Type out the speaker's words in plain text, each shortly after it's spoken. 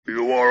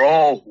You are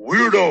all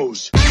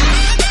weirdos.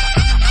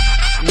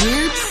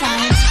 Weird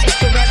science is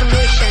the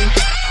revolution.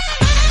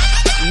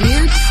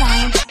 Weird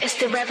science is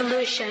the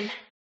revolution.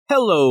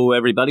 Hello,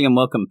 everybody, and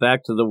welcome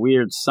back to the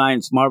Weird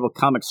Science Marvel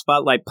Comics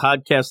Spotlight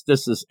Podcast.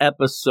 This is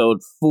episode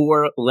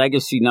 4,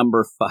 legacy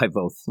number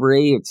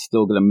 503. It's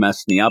still going to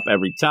mess me up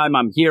every time.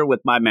 I'm here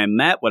with my man,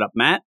 Matt. What up,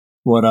 Matt?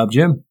 What up,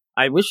 Jim?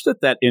 I wish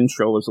that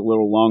intro was a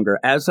little longer.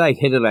 As I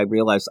hit it, I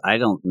realized I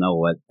don't know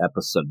what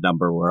episode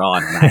number we're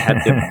on. And I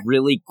had to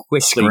really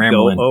quickly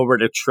go over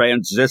to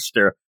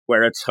Transistor,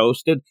 where it's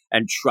hosted,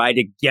 and try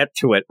to get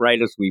to it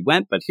right as we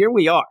went. But here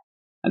we are.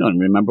 I don't even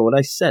remember what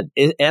I said.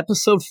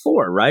 Episode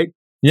 4, right?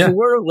 Yeah.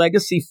 4,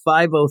 Legacy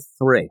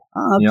 503.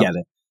 I'll get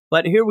it.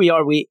 But here we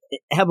are. We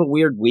have a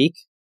weird week.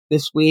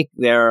 This week,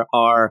 there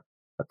are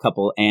a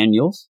couple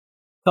annuals,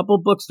 a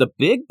couple books. The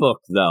big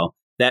book, though,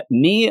 that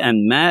me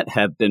and Matt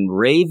have been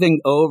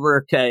raving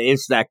over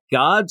is that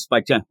Gods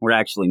by Jen. We're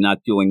actually not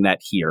doing that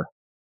here.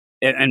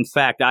 In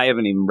fact, I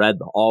haven't even read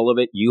all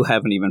of it. You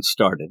haven't even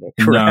started it,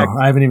 correct?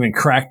 No, I haven't even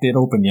cracked it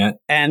open yet.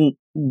 And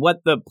what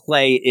the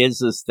play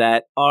is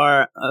that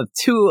our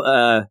two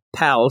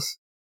pals,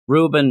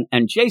 Ruben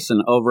and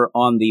Jason, over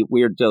on the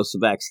Weird Dose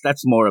of X,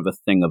 that's more of a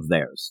thing of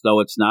theirs.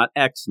 Though it's not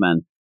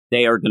X-Men,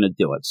 they are going to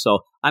do it. So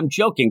I'm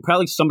joking.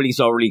 Probably somebody's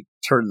already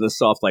turned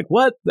this off like,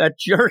 what? That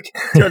jerk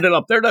turned it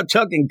off. They're not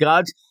talking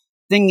Gods.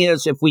 Thing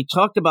is, if we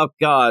talked about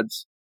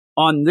Gods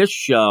on this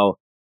show,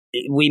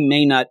 we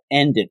may not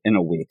end it in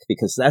a week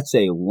because that's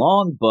a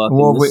long book.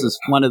 Well, and this is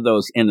one of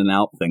those in and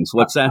out things.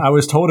 What's that? I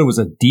was told it was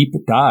a deep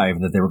dive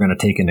that they were going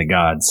to take into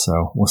Gods.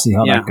 So we'll see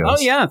how that goes.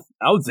 Oh, yeah.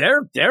 Oh,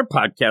 their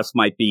podcast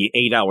might be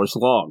 8 hours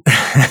long.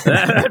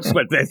 That's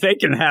what they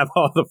can have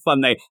all the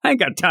fun. I ain't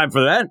got time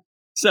for that.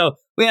 So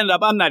we end up,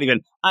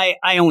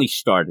 I only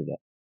started it.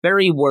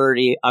 Very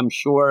wordy. I'm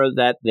sure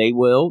that they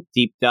will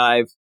deep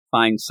dive,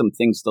 find some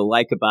things to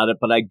like about it.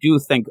 But I do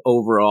think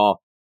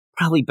overall,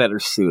 probably better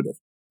suited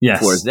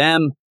for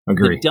them.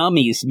 Agree. The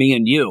dummies, me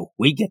and you,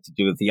 we get to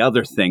do the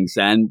other things.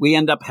 And we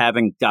end up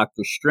having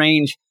Doctor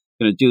Strange,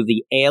 going to do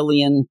the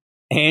Alien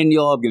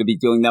annual. I'm going to be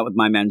doing that with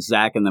my man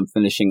Zach, and then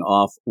finishing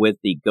off with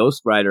the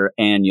Ghost Rider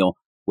annual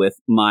with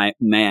my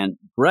man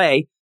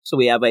Gray. So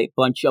we have a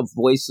bunch of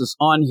voices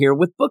on here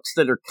with books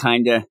that are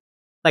kind of,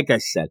 like I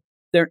said,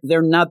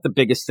 they're not the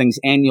biggest things.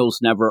 Annuals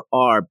never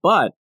are.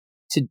 But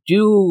to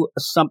do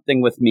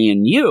something with me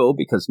and you,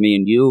 because me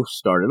and you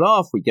started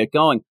off, we get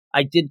going,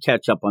 I did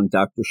catch up on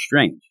Doctor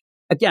Strange.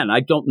 Again, I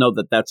don't know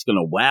that that's going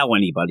to wow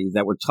anybody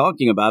that we're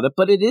talking about it,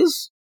 but it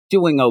is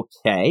doing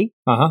okay.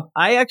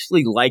 I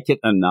actually like it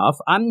enough.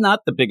 I'm not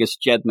the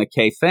biggest Jed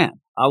MacKay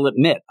fan. I'll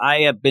admit.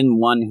 I have been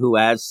one who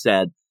has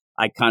said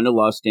I kind of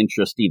lost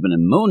interest even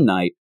in Moon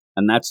Knight.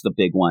 And that's the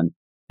big one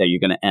that you're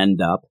going to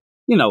end up,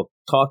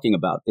 talking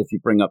about if you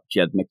bring up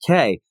Jed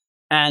MacKay.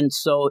 And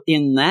so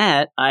in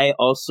that, I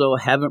also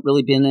haven't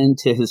really been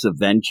into his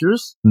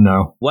Avengers.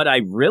 No. What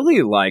I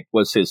really liked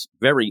was his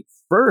very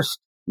first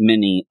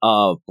mini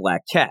of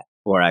Black Cat,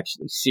 or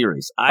actually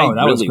series. I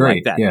really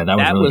liked that. Yeah,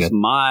 that was good.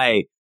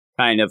 My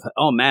kind of,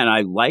 oh man,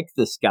 I like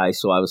this guy.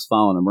 So I was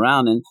following him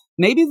around. And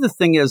maybe the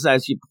thing is,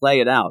 as you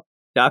play it out,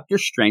 Doctor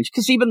Strange,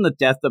 because even the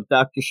death of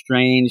Doctor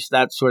Strange,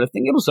 that sort of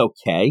thing, it was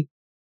okay.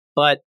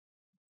 But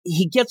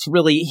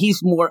he's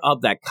more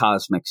of that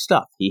cosmic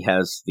stuff. He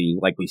has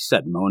like we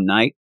said, Moon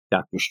Knight,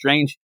 Doctor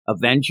Strange,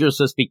 Avengers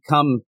has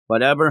become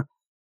whatever.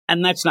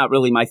 And that's not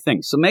really my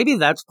thing. So maybe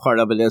that's part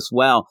of it as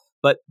well.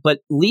 But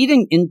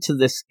leading into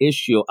this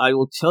issue, I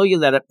will tell you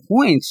that at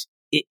points,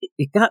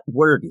 it got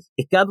wordy.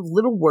 It got a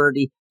little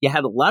wordy. You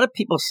had a lot of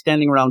people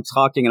standing around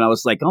talking, and I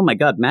was like, oh my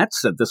God, Matt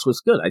said this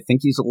was good. I think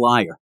he's a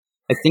liar.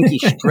 I think he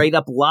straight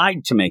up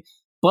lied to me.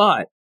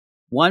 But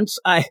once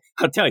I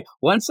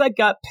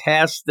got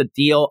past the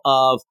deal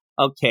of,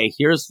 okay,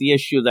 here's the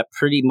issue that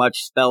pretty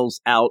much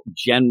spells out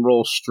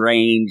General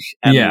Strange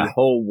and the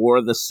whole War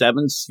of the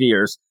Seven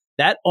Spheres,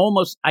 that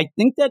almost, I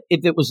think that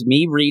if it was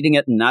me reading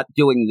it and not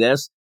doing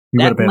this,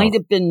 that might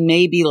have been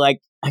maybe like,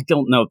 I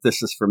don't know if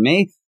this is for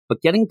me,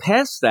 but getting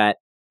past that,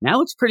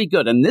 now it's pretty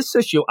good. And this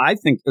issue, I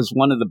think, is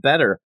one of the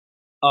better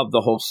of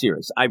the whole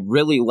series. I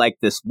really like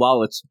this.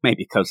 While it's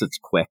maybe because it's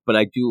quick, but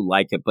I do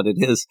like it. But it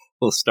is,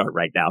 we'll start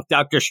right now.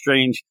 Doctor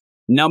Strange,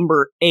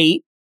 number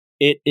 8.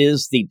 It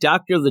is The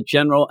Doctor, the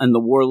General, and the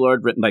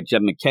Warlord, written by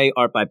Jed MacKay,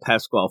 art by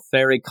Pasquale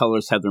Ferry,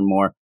 colors Heather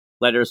Moore,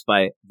 letters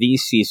by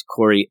VC's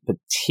Corey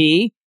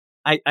Petit.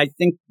 I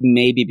think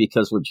maybe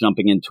because we're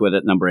jumping into it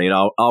at number 8,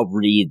 I'll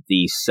read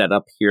the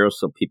setup here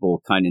so people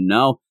will kind of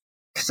know,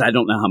 because I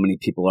don't know how many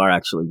people are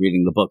actually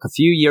reading the book. A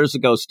few years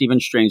ago, Stephen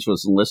Strange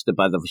was enlisted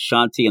by the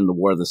Vishanti in the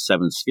War of the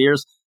Seven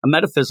Spheres, a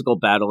metaphysical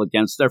battle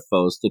against their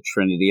foes, the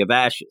Trinity of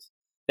Ashes.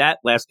 That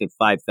lasted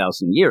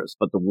 5,000 years,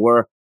 but the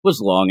war was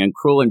long and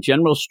cruel, and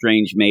General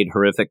Strange made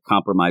horrific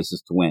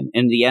compromises to win.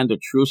 In the end, a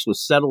truce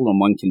was settled on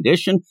one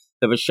condition: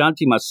 the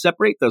Vishanti must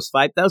separate those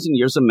 5,000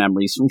 years of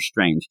memories from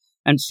Strange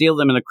and seal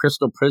them in a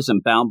crystal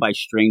prison bound by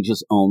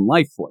Strange's own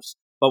life force.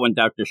 But when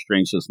Dr.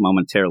 Strange was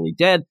momentarily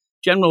dead,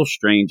 General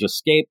Strange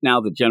escaped.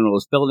 Now the general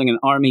is building an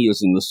army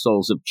using the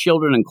souls of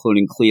children,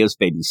 including Clea's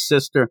baby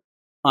sister.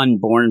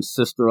 unborn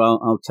sister,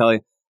 I'll tell you.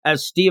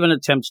 As Stephen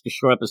attempts to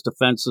shore up his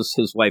defenses,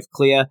 his wife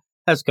Clea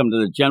has come to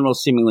the general,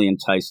 seemingly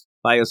enticed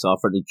by his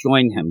offer to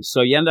join him.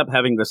 So you end up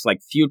having this like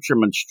future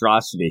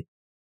monstrosity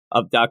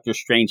of Doctor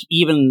Strange.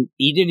 He didn't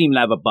even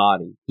have a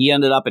body. He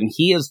ended up, and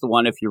he is the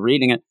one, if you're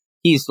reading it,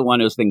 he's the one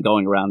who's been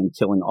going around and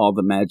killing all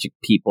the magic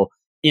people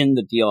in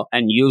the deal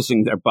and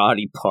using their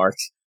body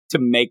parts to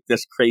make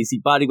this crazy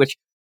body, which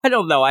I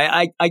don't know.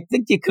 I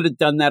think you could have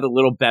done that a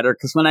little better,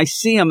 because when I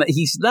see him,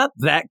 he's not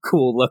that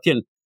cool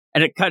looking,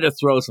 and it kind of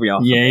throws me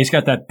off. Yeah, he's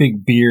got that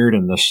big beard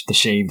and the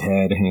shaved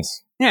head.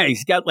 Yeah,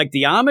 he's got like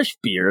the Amish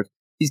beard.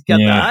 He's got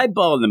the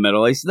eyeball in the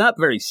middle. He's not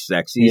very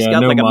sexy. He's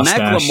got like a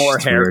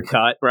Macklemore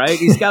haircut, right?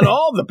 He's got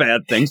all the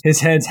bad things.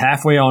 His head's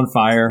halfway on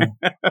fire.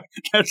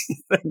 That's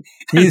the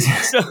thing.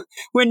 So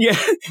when you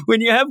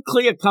have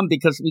Clea come,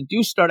 because we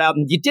do start out,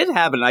 and you did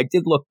have it, and I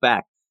did look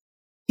back.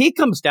 He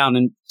comes down,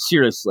 and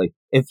seriously,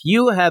 if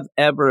you have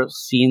ever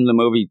seen the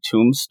movie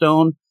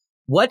Tombstone,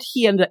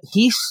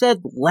 he said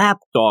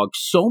lapdog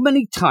so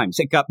many times,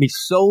 it got me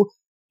so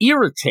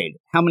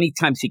irritated how many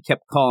times he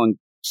kept calling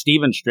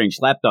Stephen Strange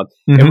lapdog.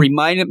 It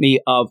reminded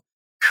me of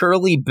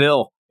Curly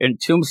Bill in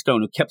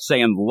Tombstone, who kept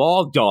saying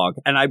law dog,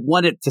 and I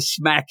wanted to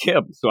smack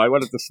him, so I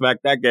wanted to smack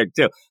that guy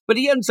too. But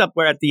he ends up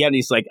where at the end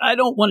he's like, I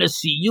don't want to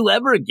see you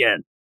ever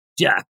again,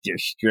 Doctor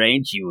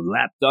Strange, you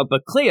lapdog.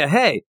 But Clea,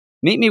 hey,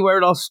 meet me where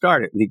it all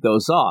started. And he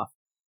goes off.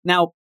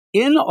 Now,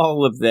 in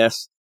all of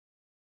this,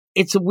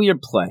 it's a weird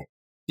play,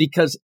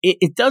 because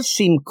it does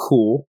seem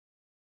cool.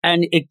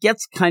 And it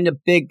gets kind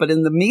of big, but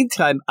in the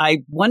meantime, I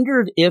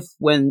wondered if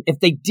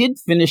they did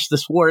finish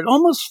this war, it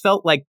almost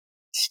felt like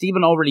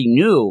Stephen already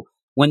knew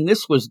when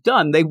this was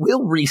done, they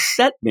will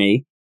reset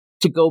me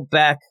to go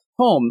back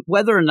home.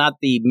 Whether or not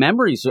the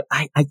memories,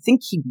 I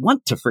think he'd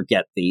want to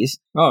forget these.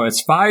 Oh,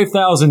 it's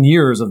 5,000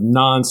 years of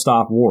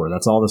nonstop war.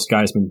 That's all this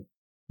guy's been.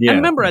 Yeah. I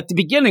remember at the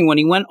beginning when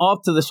he went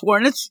off to this war,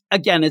 and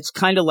it's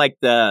kind of like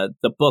the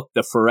book,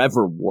 The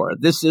Forever War.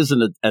 This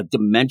isn't a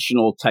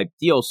dimensional type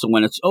deal. So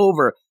when it's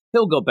over,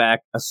 he'll go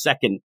back. A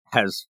second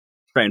has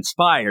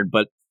transpired,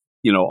 but,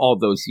 all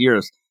those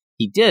years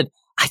he did.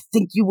 I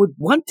think you would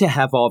want to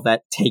have all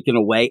that taken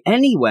away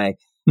anyway.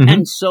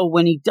 And so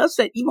when he does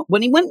that, even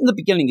when he went in the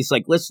beginning, he's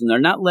like, listen, they're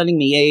not letting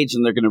me age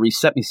and they're going to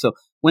reset me. So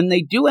when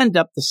they do end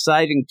up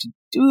deciding to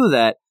do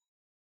that,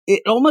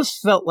 it almost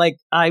felt like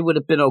I would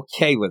have been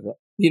okay with it.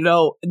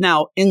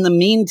 Now, in the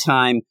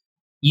meantime,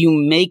 you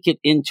make it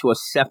into a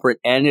separate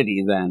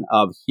entity then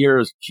of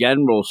here's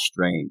General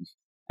Strange.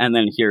 And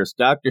then here's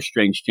Doctor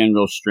Strange.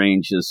 General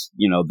Strange is,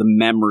 the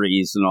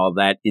memories and all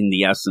that in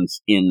the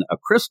essence in a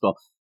crystal.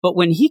 But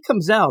when he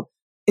comes out,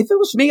 if it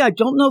was me, I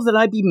don't know that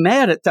I'd be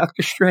mad at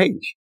Doctor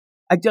Strange.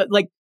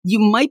 You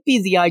might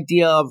be the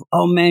idea of,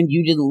 oh man,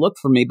 you didn't look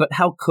for me, but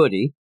how could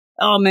he?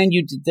 Oh man,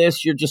 you did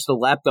this. You're just a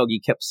lapdog, you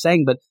kept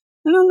saying. But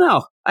I don't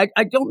know. I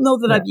don't know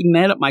that I'd be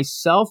mad at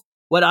myself.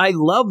 What I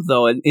love,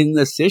 though, in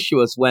this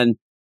issue is when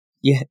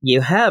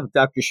you have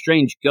Doctor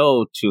Strange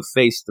go to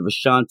face the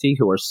Vishanti,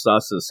 who are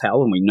sus as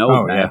hell, and we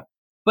know that. Yeah.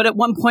 But at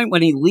one point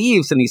when he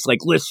leaves and he's like,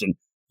 listen,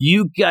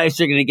 you guys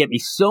are going to get me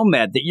so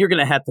mad that you're going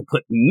to have to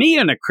put me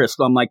in a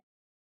crystal. I'm like,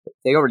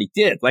 they already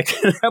did. Like,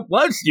 that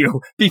was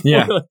you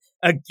before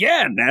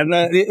again. And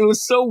it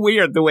was so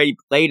weird the way he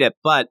played it.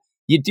 But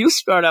you do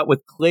start out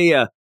with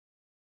Clea,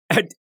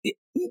 and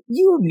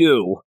you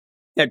knew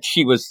that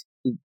she was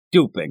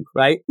duping,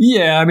 right?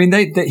 Yeah, I mean,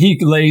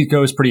 he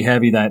goes pretty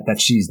heavy that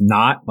she's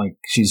not, like,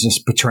 she's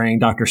just betraying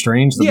Doctor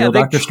Strange, the real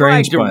Doctor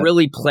Strange. Yeah, they tried to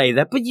really play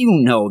that, but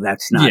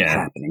that's not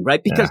happening,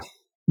 right? Because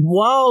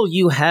while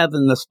you have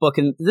in this book,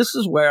 and this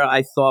is where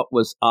I thought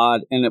was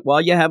odd, and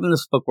while you have in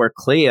this book where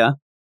Clea,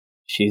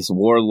 she's a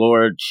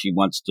warlord, she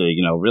wants to,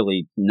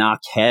 really knock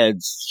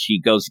heads,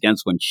 she goes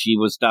against when she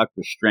was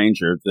Doctor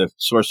Strange, or the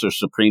Sorcerer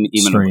Supreme,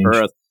 even of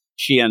Earth,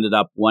 she ended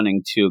up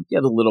wanting to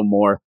get a little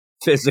more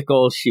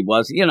physical. She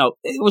was,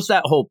 it was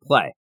that whole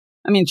play.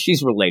 I mean,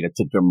 she's related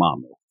to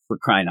Dormammu, for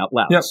crying out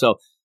loud. Yep. So,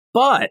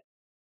 but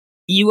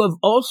you have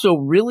also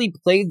really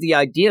played the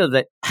idea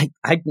that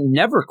I'd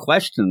never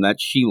questioned that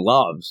she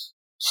loves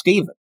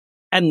Stephen.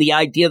 And the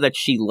idea that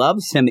she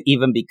loves him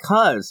even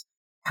because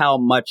how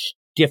much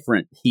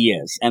different he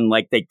is. And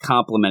like they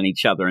complement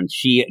each other and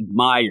she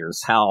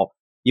admires how,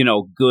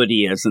 good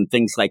he is and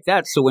things like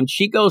that. So when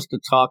she goes to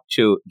talk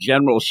to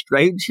General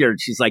Strange here,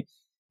 she's like,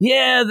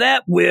 yeah,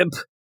 that wimp.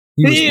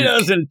 He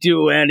doesn't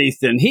do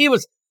anything.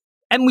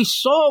 And we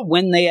saw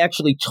when they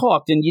actually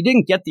talked, and you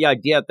didn't get the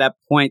idea at that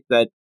point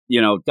that,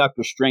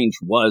 Doctor Strange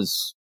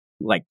was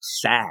like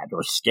sad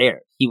or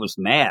scared. He was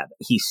mad.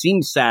 He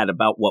seemed sad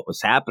about what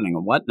was happening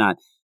and whatnot.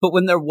 But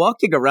when they're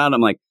walking around,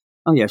 I'm like,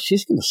 oh yeah,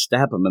 she's going to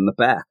stab him in the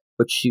back.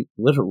 But she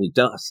literally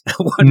does at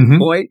one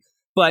point.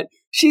 But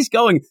she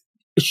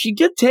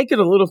did take it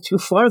a little too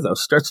far, though.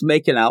 Starts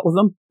making out with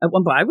him. At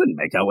one point, I wouldn't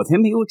make out with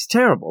him. He looks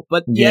terrible.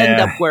 But you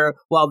end up where,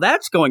 while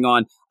that's going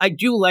on, I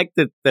do like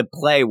the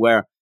play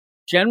where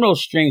General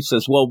Strange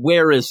says, well,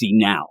 where is he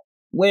now?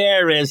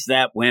 Where is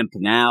that wimp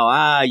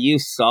now? You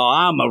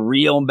saw, I'm a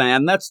real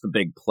man. That's the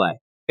big play.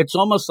 It's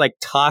almost like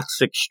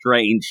Toxic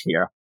Strange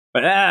here.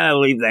 But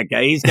leave that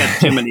guy. He's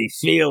got too many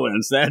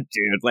feelings, that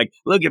dude. Like,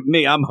 look at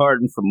me. I'm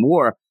hardened for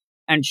more.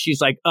 And she's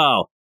like,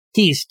 oh,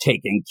 he's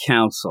taking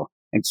counsel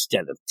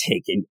instead of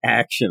taking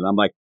action. I'm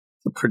like,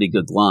 it's a pretty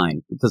good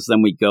line. Because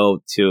then we go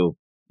to,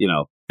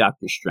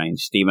 Dr.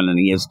 Strange, Stephen, and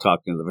he is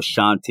talking to the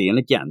Vishanti. And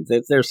again,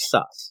 they're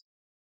sus.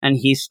 And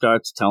he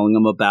starts telling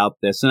them about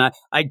this. And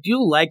I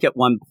do like at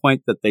one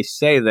point that they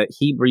say that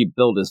he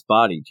rebuilt his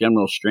body.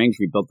 General Strange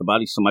rebuilt the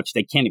body so much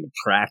they can't even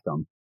track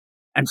him.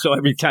 And so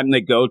every time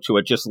they go to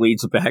it, just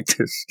leads back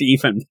to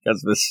Stephen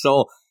because of his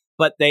soul.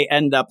 But they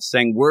end up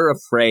saying, we're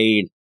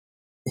afraid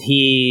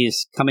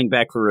he's coming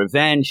back for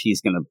revenge.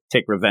 He's going to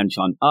take revenge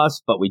on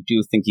us, but we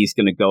do think he's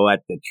going to go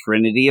at the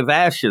Trinity of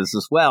Ashes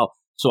as well.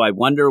 So I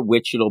wonder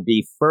which it'll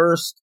be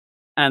first.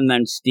 And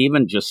then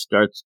Stephen just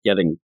starts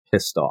getting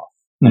pissed off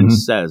and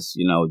says,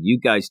 you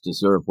guys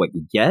deserve what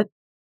you get.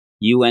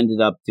 You ended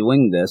up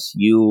doing this.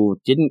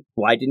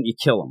 Why didn't you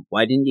kill him?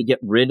 Why didn't you get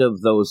rid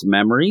of those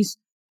memories?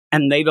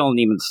 And they don't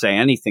even say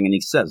anything. And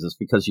he says it's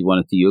because you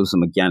wanted to use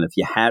them again if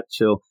you had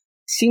to.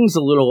 Seems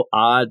a little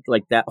odd,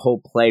 like that whole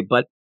play,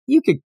 but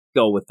you could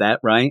go with that,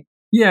 right?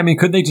 Yeah, I mean,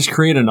 could they just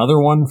create another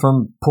one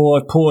from pull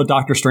a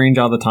Doctor Strange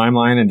out of the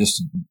timeline and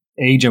just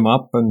age him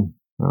up? And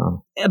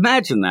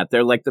imagine that.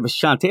 They're like the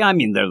Vishanti. I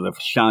mean, they're the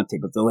Vishanti,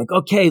 but they're like,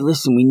 okay,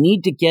 listen, we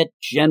need to get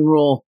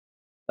General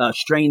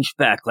Strange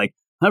back. Like,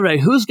 all right,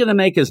 who's going to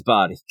make his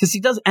body? Because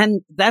he does,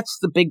 and that's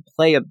the big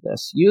play of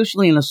this.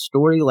 Usually in a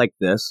story like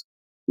this,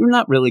 you're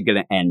not really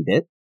going to end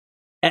it.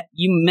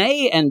 You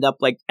may end up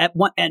like at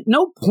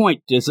no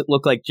point does it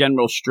look like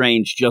General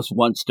Strange just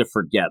wants to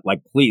forget,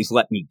 like, please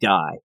let me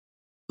die.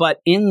 But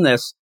in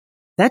this,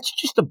 that's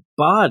just a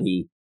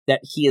body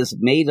that he has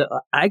made.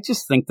 I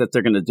just think that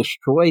they're going to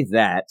destroy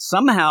that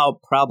somehow,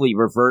 probably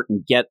revert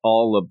and get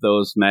all of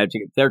those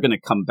magic. They're going to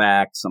come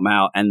back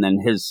somehow, and then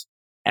his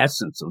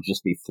essence will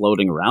just be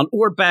floating around,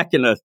 or back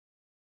in a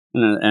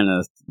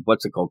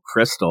what's it called,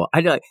 crystal.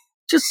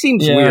 Just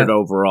seems weird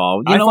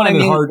overall. You know what I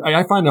mean?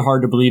 I find it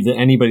hard to believe that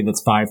anybody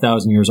that's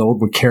 5,000 years old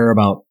would care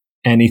about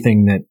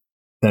anything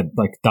that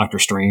like Doctor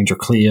Strange or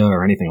Clea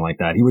or anything like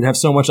that. He would have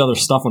so much other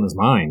stuff on his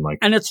mind.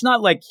 And it's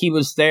not like he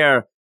was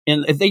there.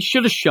 And they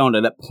should have shown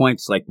it at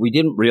points. Like, we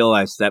didn't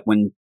realize that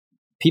when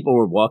people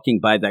were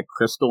walking by that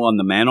crystal on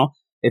the mantle,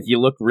 if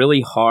you look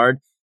really hard,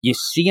 you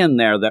see in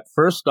there that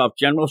first off,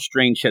 General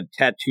Strange had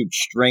tattooed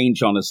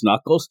Strange on his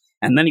knuckles,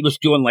 and then he was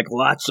doing like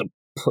lots of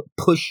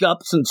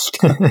push-ups and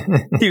stuff.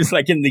 He was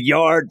like in the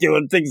yard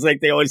doing things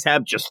like they always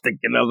have, just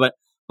thinking of it.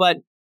 But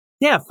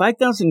yeah,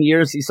 5,000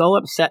 years, he's all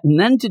upset. And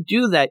then to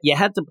do that, you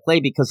had to play,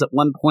 because at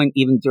one point,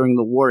 even during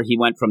the war, he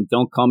went from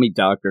don't call me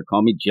doctor,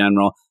 call me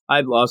general.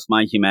 I've lost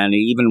my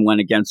humanity, even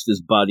went against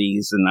his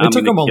buddies. And I'm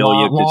going to kill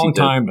you. It took him a long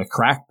time to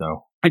crack,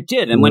 though. It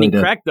did. And when he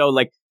cracked, though,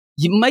 like,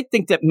 you might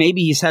think that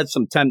maybe he's had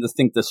some time to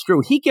think this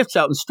through. He gets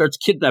out and starts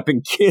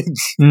kidnapping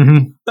kids.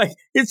 Like,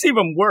 it's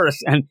even worse.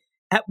 And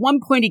at one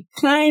point, he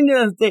kind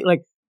of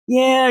like,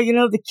 yeah,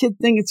 the kid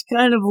thing, it's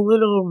kind of a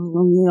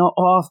little,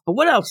 off. But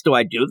what else do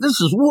I do?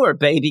 This is war,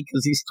 baby,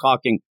 because he's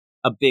talking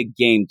a big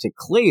game to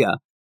Clea.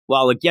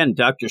 While, again,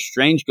 Dr.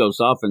 Strange goes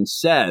off and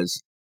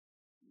says,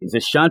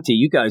 Vishanti,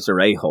 you guys are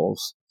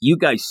a-holes. You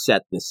guys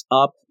set this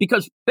up.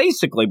 Because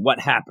basically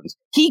what happens,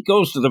 he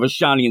goes to the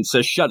Vishanti and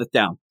says, shut it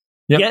down.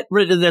 Yep. Get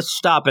rid of this,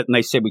 stop it. And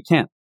they say, we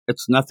can't.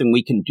 It's nothing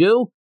we can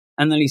do.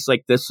 And then he's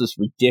like, this is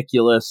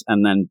ridiculous.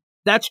 And then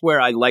that's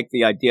where I like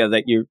the idea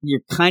that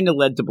you're kind of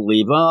led to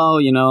believe,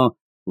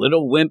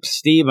 little wimp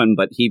Stephen,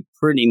 but he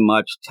pretty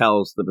much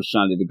tells the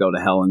Vishanti to go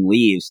to hell and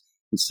leaves,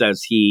 and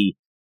says he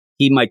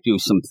might do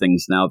some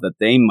things now that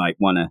they might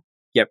want to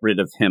get rid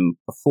of him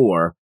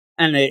before.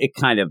 And it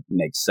kind of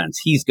makes sense.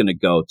 He's going to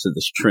go to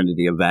this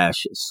Trinity of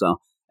Ashes. So,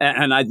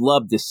 and I'd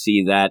love to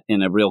see that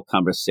in a real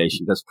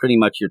conversation, because pretty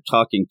much you're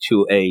talking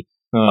to a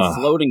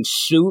floating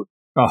suit,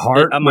 a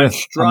heart, a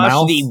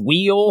monstrosity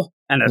wheel,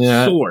 and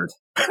a sword.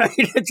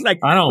 It's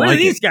like, what are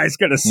these guys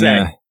going to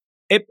say?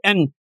 Yeah.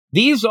 And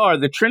these are,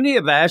 the Trinity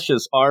of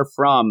Ashes are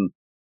from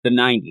the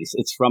 90s.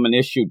 It's from an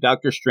issue,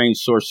 Doctor Strange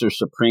Sorcerer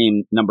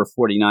Supreme, number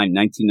 49,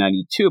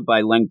 1992,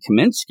 by Len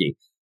Kaminsky.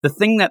 The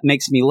thing that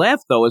makes me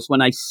laugh, though, is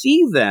when I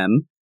see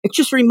them, it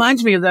just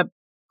reminds me of that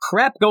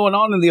crap going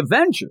on in the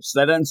Avengers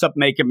that ends up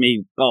making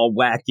me all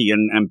wacky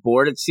and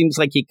bored. It seems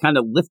like he kind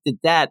of lifted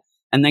that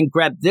and then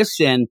grabbed this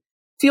in.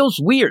 Feels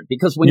weird,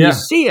 because when you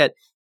see it,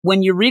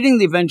 when you're reading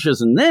the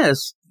Avengers in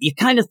this, you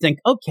kind of think,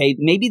 okay,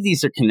 maybe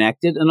these are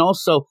connected. And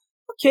also,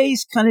 okay,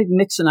 he's kind of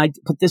mixing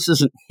ideas, but this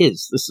isn't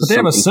his. This is. But they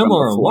have a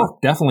similar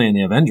look, definitely, in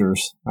the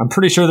Avengers. I'm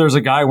pretty sure there's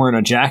a guy wearing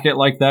a jacket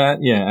like that.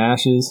 Yeah,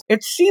 Ashes.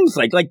 It seems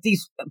like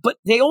these, but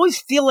they always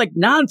feel like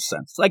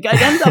nonsense. Like, I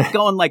end up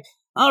going like,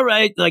 all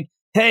right, like,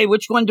 hey,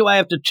 which one do I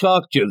have to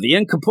talk to? The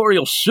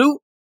incorporeal suit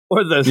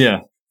or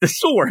the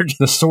sword?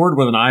 The sword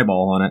with an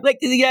eyeball on it. Like,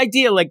 the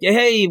idea, like,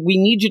 hey, we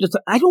need you to.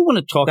 I don't want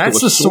to talk to a sword.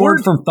 That's the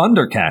sword from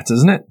Thundercats,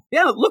 isn't it?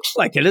 Yeah, it looks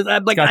like it.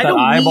 I'm like, got that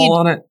eyeball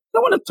on it. I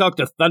don't want to talk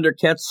to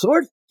Thundercat's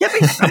sword. Give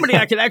me somebody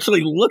I can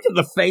actually look at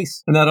the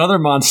face. And that other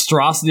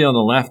monstrosity on the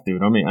left,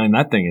 dude. I mean,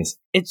 that thing is...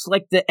 It's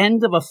like the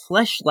end of a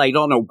fleshlight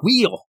on a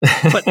wheel,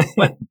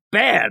 but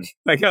bad.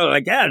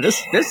 Yeah,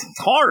 this is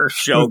horror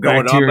show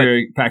going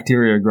on.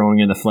 Bacteria growing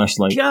in the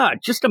fleshlight. God,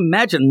 just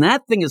imagine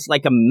that thing is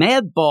like a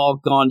mad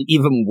ball gone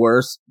even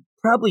worse.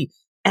 Probably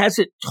as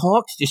it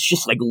talks, it's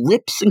just like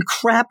lips and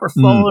crap are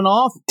falling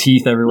off.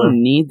 Teeth everywhere. You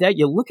don't need that.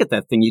 You look at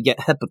that thing, you get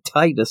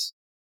hepatitis.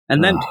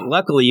 And then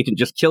luckily you can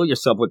just kill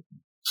yourself with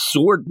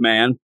Sword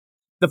Man.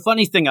 The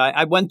funny thing,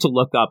 I went to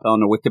look up on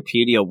the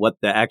Wikipedia what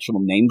the actual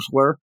names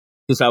were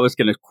because I was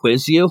going to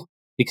quiz you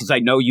because I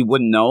know you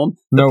wouldn't know them.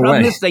 The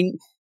problem is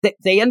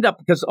they end up,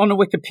 because on the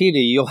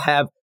Wikipedia you'll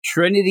have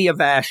Trinity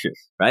of Ashes,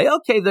 right?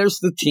 Okay, there's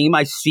the team.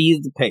 I see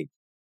the page.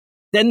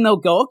 Then they'll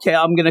go, okay,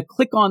 I'm going to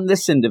click on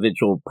this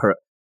individual.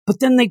 But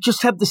then they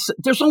just have this.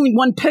 There's only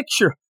one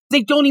picture.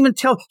 They don't even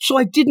tell. So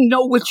I didn't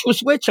know which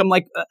was which. I'm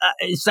like,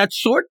 is that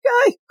Sword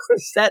Guy? Or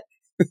is that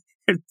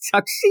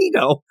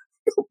Tuxedo?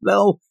 I don't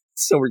know.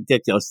 It's so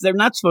ridiculous. They're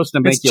not supposed to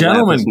make you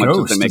laugh as much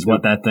as they make is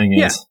what that thing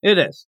is. Yeah, it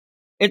is.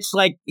 It's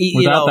like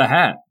without the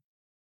hat.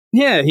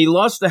 Yeah, he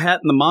lost the hat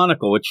and the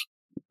monocle, which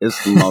is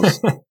the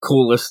most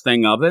coolest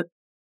thing of it,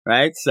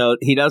 right? So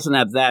he doesn't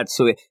have that.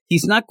 So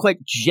he's not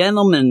quite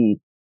gentleman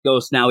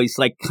ghost now. He's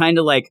like kind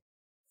of like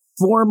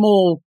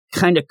formal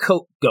kind of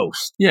coat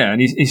ghost. Yeah,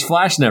 and he's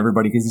flashing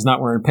everybody because he's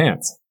not wearing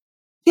pants.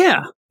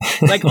 Yeah,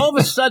 like all of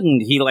a sudden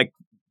he like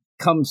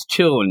comes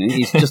to and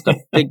he's just a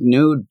big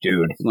nude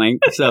dude. Like,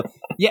 so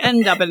you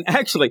end up, and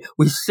actually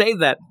we say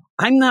that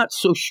I'm not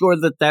so sure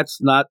that that's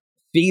not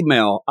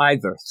female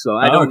either. So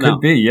I don't know. It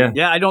could be, yeah.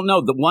 Yeah, I don't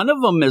know. The one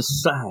of them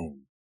is,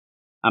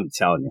 I'm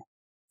telling you,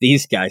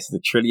 these guys, the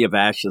Trinity of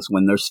Ashes,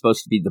 when they're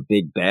supposed to be the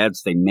big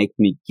bads, they make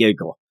me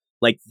giggle.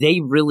 Like, they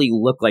really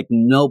look like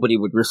nobody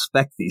would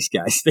respect these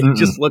guys. They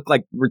just look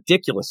like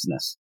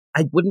ridiculousness.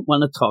 I wouldn't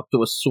want to talk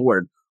to a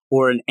sword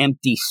or an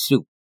empty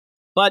suit.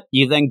 But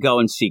you then go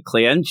and see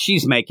Clea, and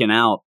she's making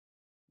out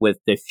with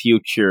the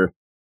future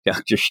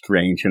Doctor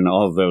Strange and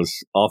all those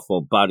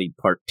awful body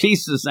part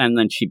pieces, and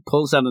then she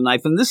pulls out a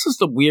knife. And this is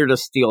the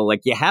weirdest deal.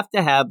 Like, you have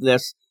to have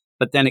this,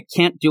 but then it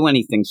can't do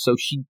anything. So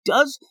she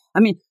does,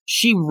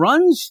 she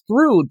runs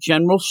through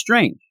General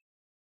Strange.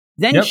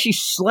 Then she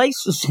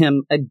slices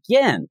him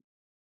again.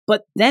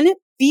 But then it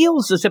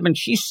feels as if, and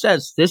she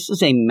says, this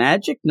is a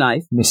magic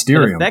knife.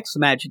 Mysterium. It affects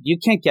magic. You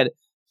can't get it.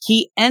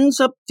 He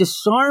ends up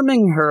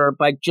disarming her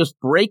by just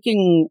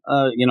breaking,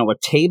 a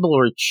table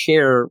or a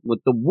chair with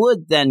the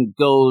wood, then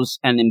goes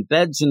and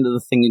embeds into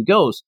the thing and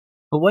goes.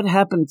 But what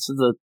happened to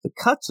the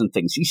cuts and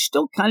things? He's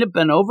still kind of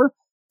bent over.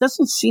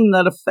 Doesn't seem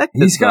that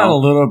effective. He's got a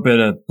little bit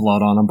of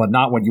blood on him, but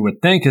not what you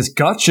would think. His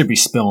gut should be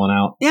spilling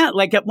out. Yeah,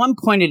 like at one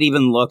point it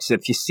even looks,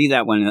 if you see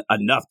that one,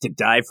 enough to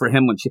die for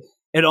him.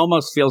 It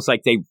almost feels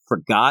like they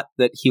forgot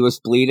that he was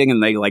bleeding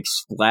and they like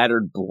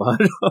splattered blood.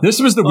 This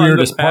was the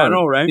weirdest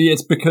panel, part. Right?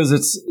 It's because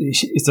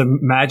it's a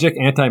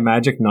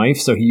anti-magic knife,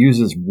 so he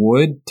uses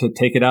wood to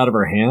take it out of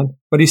her hand.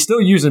 But he's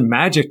still using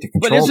magic to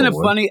control. But isn't it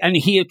wood. funny? And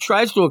he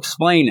tries to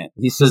explain it.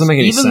 He says,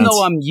 even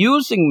though I'm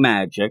using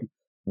magic,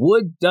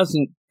 wood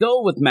doesn't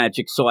go with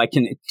magic, so I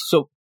can.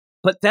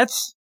 But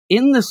that's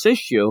in this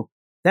issue.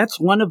 That's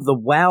one of the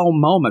wow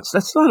moments.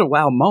 That's not a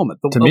wow moment.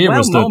 The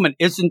wow moment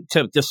isn't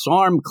to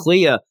disarm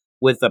Clea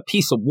with a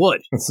piece of wood.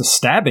 It's the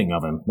stabbing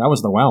of him. That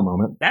was the wow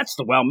moment. That's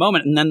the wow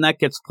moment. And then that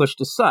gets pushed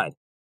aside.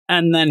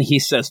 And then he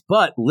says,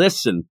 but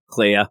listen,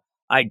 Clea,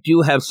 I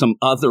do have some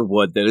other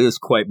wood that is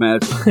quite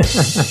magical.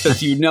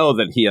 Because you know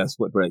that he has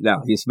wood right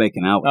now. He's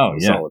making out with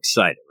He's all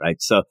excited,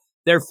 right? So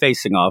they're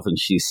facing off and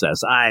she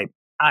says,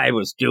 I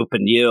was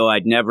duping you.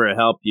 I'd never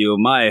help you.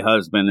 My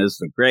husband is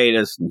the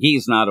greatest and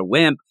he's not a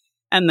wimp.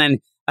 And then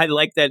I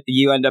like that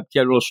you end up,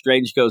 General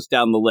Strange goes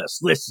down the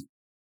list. Listen.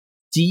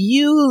 Do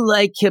you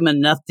like him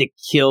enough to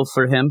kill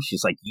for him?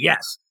 She's like,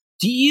 yes.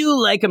 Do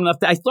you like him enough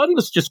I thought he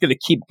was just going to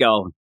keep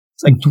going.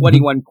 It's like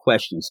 21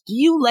 questions. Do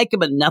you like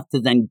him enough to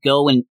then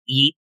go and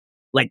eat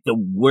like the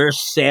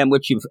worst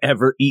sandwich you've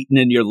ever eaten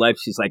in your life?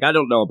 She's like, I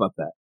don't know about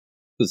that.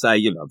 Because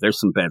there's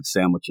some bad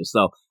sandwiches.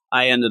 So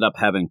I ended up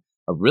having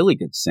a really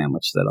good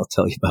sandwich that I'll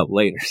tell you about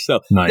later.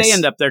 So they're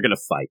going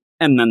to fight.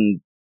 And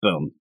then,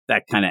 boom.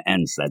 That kind of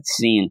ends that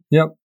scene.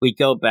 Yep. We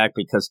go back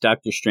because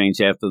Doctor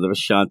Strange, after the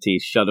Vishanti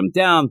shut him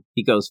down,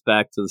 he goes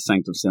back to the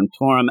Sanctum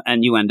Sanctorum,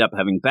 and you end up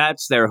having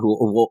Bats there who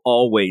will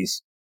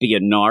always be a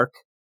narc.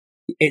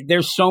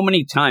 There's so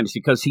many times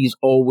because he's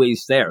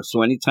always there.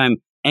 So anytime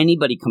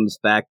anybody comes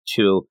back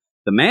to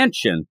the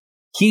mansion,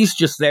 he's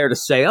just there to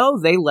say, oh,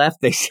 they left.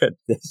 They said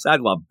this. I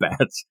love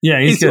Bats. Yeah,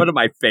 he's one of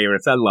my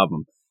favorites. I love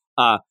him.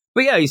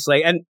 But yeah, he's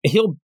like, and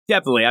he'll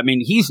definitely,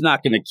 he's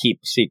not going to keep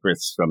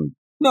secrets from.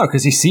 No,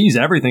 because he sees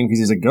everything because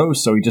he's a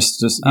ghost, so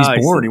he's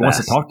bored. He wants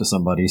to talk to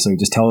somebody, so he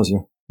just tells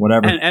you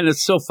whatever. And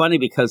it's so funny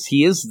because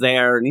he is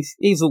there, and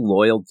he's a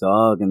loyal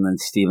dog, and then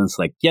Steven's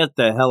like, get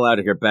the hell out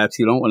of here, Bats,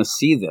 you don't want to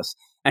see this.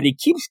 And he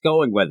keeps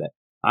going with it.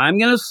 I'm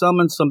going to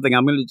summon something,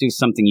 I'm going to do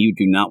something you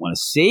do not want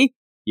to see.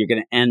 you're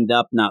going to end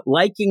up not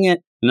liking it.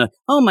 And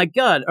oh my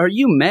God, are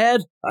you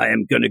mad? I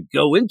am going to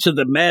go into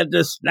the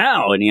madness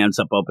now. And he ends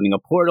up opening a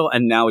portal,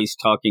 and now he's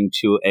talking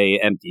to a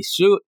empty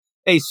suit,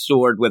 a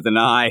sword with an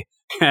eye,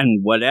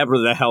 and whatever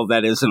the hell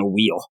that is in a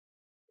wheel.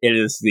 It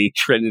is the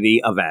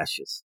Trinity of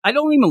Ashes. I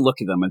don't even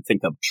look at them and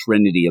think of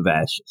Trinity of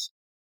Ashes.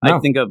 No. I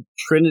think of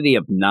Trinity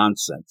of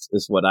Nonsense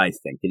is what I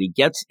think. And he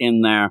gets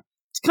in there.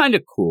 It's kind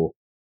of cool.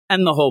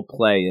 And the whole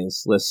play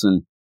is,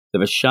 listen, the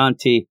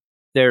Vishanti,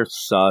 they're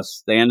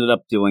sus. They ended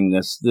up doing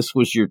this. This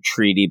was your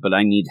treaty, but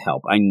I need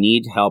help. I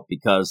need help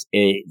because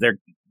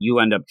you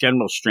end up,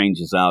 General Strange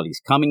is out.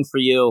 He's coming for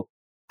you.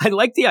 I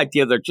like the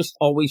idea they're just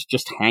always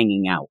just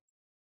hanging out.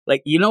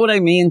 Like, you know what I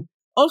mean?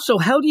 Also,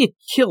 how do you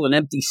kill an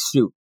empty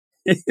suit?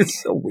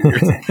 It's so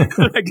weird.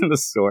 Like in the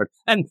sword.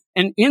 And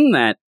in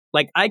that,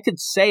 like, I could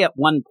say at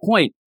one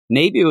point,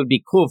 maybe it would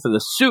be cool for the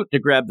suit to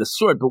grab the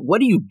sword, but what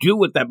do you do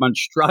with that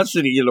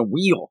monstrosity in a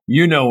wheel?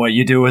 You know what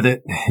you do with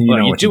it. You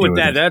know what you do with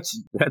that. That's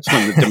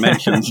when the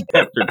dimensions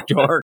after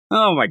dark.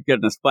 Oh my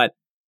goodness. But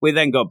we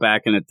then go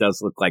back and it does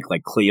look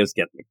like Clea's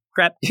getting the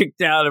crap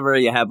kicked out of her.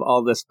 You have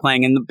all this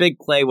playing. And the big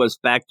play was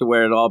back to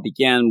where it all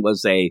began,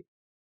 was a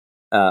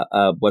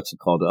what's it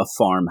called? A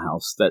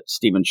farmhouse that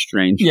Stephen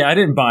Strange. Yeah, I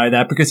didn't buy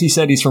that because he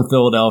said he's from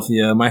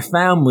Philadelphia. My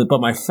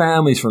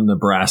family's from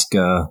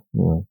Nebraska.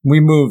 Yeah. We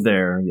moved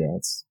there. Yeah,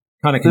 it's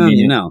kind of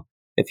convenient. You know,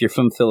 if you're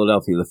from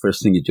Philadelphia, the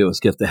first thing you do is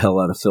get the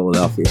hell out of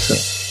Philadelphia.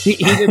 So he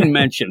didn't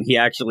mention he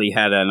actually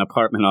had an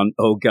apartment on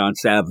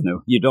Ogance Avenue.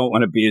 You don't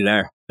want to be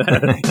there.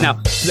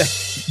 Now,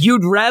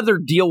 you'd rather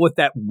deal with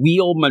that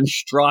wheel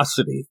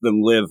monstrosity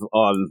than live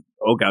on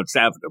Ogance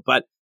Avenue.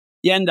 But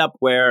you end up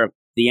where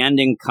the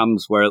ending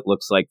comes where it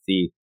looks like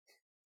the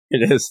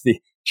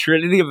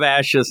Trinity of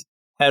Ashes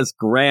has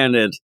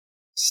granted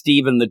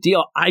Stephen the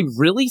deal. I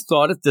really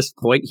thought at this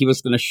point he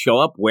was going to show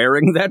up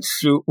wearing that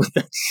suit with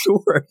that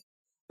sword.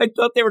 I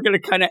thought they were going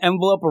to kind of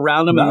envelope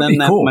around him, and then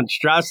that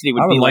monstrosity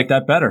would be like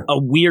that better. A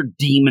weird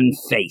demon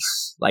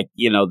face, like,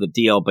 you know, the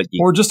deal. But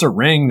or just a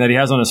ring that he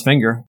has on his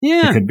finger.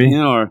 Yeah, it could be. You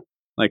know, or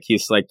like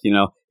he's like, you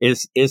know,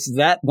 is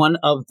that one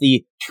of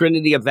the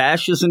Trinity of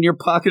Ashes in your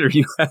pocket? Or are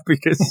you happy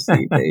to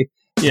see me?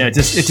 Yeah, it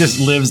just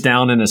lives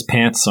down in his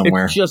pants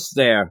somewhere. It's just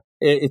there.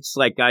 It's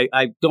like,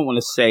 I don't want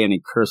to say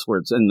any curse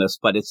words in this,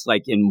 but it's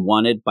like in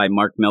Wanted by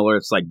Mark Miller.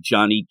 It's like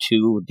Johnny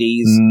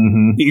 2Ds.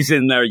 Mm-hmm. He's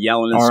in there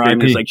yelling and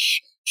screaming. He's like,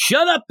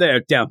 shut up there,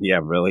 down. Yeah,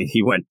 really,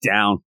 he went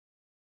down.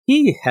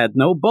 He had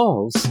no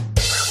balls.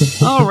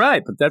 All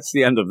right, but that's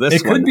the end of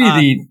this one. It could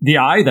be the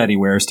eye that he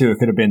wears, too. It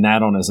could have been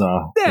that on his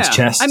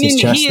chest. I mean, his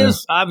chest he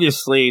is,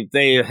 obviously,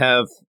 they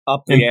have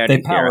upped the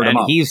ante here, and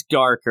he's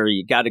darker.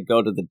 You got to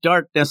go to the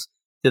darkness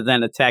to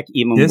then attack,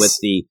 even with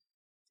the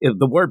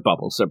word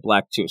bubbles are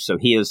black, too. So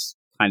he is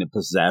kind of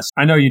possessed.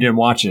 I know you didn't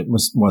watch it.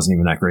 It wasn't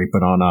even that great,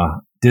 but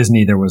on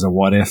Disney, there was a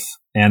What If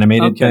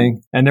animated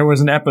thing. And there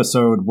was an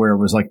episode where it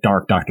was like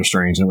Dark Doctor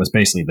Strange, and it was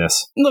basically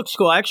this. It looks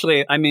cool.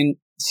 Actually, I mean,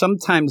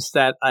 sometimes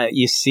that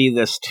you see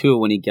this, too,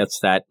 when he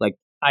gets that. Like,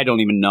 I don't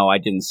even know. I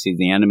didn't see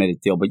the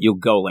animated deal, but you'll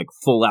go like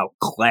full out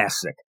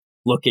classic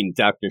looking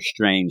Doctor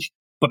Strange,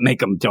 but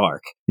make him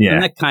dark. Yeah.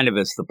 And that kind of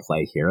is the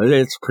play here.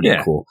 It's pretty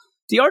cool.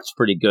 The art's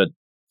pretty good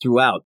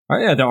throughout. Oh,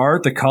 yeah, the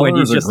art, the colors when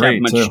you just are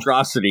great, have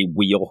monstrosity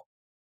wheel.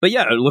 But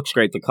yeah, it looks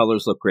great. The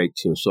colors look great,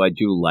 too. So I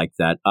do like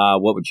that.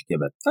 What would you give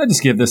it? I'd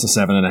just give this a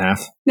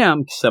 7.5. Yeah,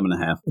 I'm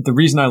 7.5. The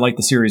reason I like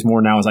the series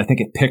more now is I think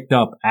it picked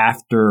up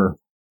after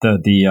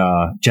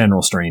the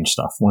General Strange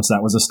stuff. Once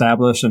that was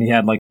established and he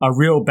had like a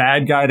real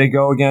bad guy to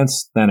go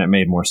against, then it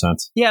made more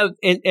sense. Yeah,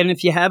 and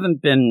if you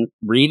haven't been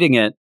reading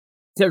it,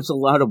 there's a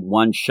lot of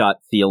one-shot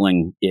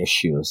feeling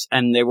issues.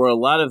 And there were a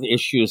lot of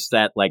issues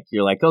that, like,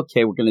 you're like,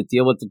 okay, we're going to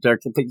deal with the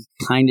dark, but you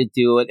kind of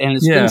do it. And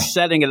it's been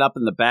setting it up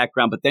in the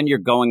background, but then you're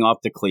going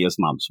off to Clea's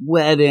mom's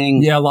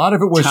wedding. Yeah, a lot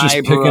of it was just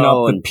picking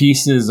up the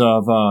pieces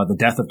of the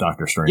death of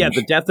Doctor Strange. Yeah,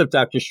 the death of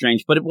Doctor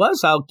Strange. But it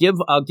was, I'll give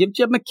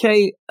Jed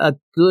MacKay a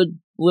good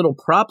little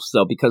props,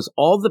 though, because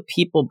all the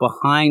people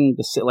behind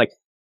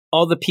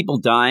all the people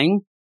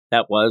dying,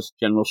 that was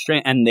General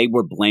Strange, and they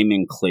were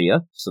blaming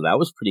Clea, so that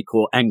was pretty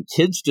cool. And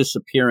kids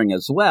disappearing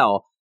as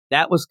well,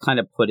 that was kind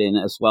of put in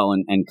as well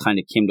and kind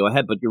of came to a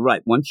head. But you're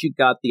right, once you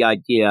got the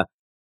idea,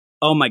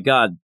 oh my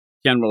God,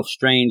 General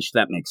Strange,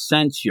 that makes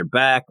sense, you're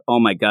back, oh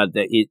my God,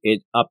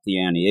 it upped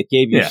the ante. It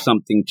gave you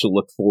something to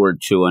look forward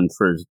to and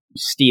for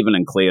Stephen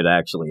and Clea to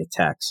actually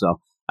attack.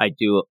 So I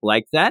do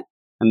like that,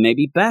 and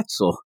maybe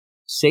Bats will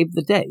save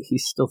the day.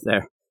 He's still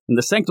there. And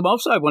the Sanctum,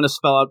 also I want to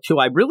spell out too,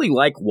 I really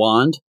like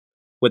Wand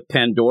with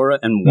Pandora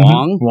and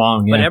Wong.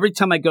 Wong, yeah. But every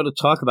time I go to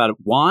talk about it,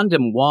 Wand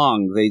and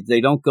Wong,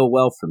 they don't go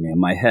well for me in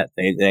my head.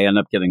 They end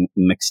up getting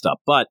mixed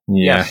up. But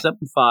yeah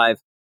 7.5.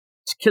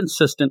 It's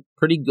consistent,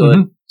 pretty good.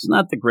 Mm-hmm. It's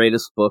not the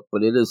greatest book,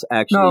 but it is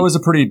actually... No, it was a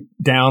pretty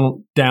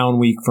down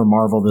week for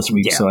Marvel this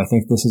week, so I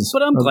think this is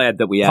But I'm glad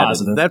that we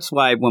added it. That's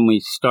why when we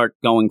start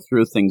going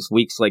through things,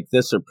 weeks like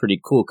this are pretty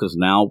cool, because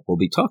now we'll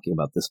be talking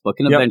about this book,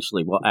 and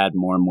eventually we'll add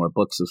more and more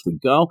books as we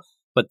go.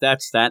 But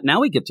that's that. Now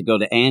we get to go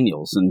to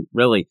annuals, and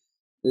really,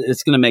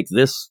 it's going to make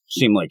this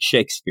seem like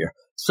Shakespeare.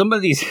 Some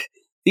of these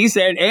These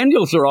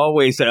annuals are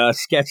always a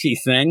sketchy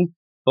thing,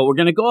 but we're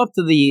going to go up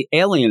to the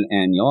Alien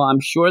annual. I'm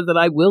sure that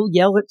I will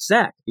yell at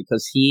Zach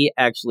because he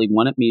actually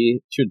wanted me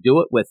to do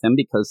it with him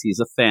because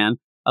he's a fan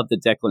of the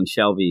Declan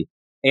Shalvey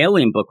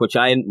Alien book, which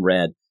I hadn't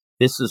read.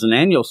 This is an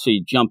annual, so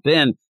you jump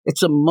in.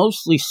 It's a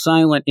mostly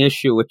silent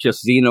issue with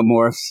just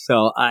xenomorphs,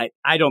 so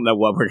I don't know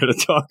what we're going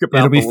to talk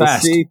about. It'll be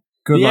fast. See.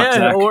 Good luck,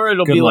 Zach. Or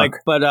it'll Good be luck.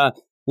 but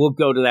we'll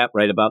go to that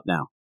right about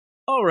now.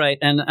 All right,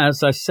 and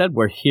as I said,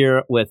 we're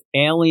here with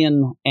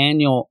Alien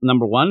Annual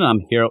number 1. I'm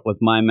here with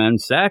my man,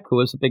 Zach,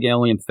 who is a big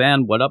Alien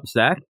fan. What up,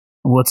 Zach?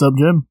 What's up,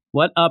 Jim?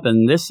 What up?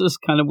 And this is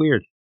kind of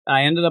weird.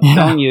 I ended up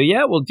telling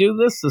you, we'll do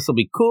this. This will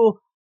be cool.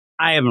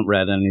 I haven't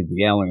read any of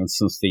the Aliens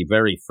since the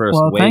very first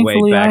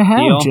way back I have,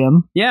 deal.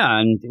 Jim. Yeah,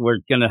 and we're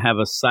going to have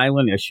a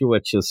silent issue,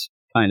 which is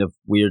kind of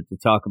weird to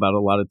talk about a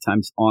lot of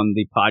times on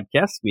the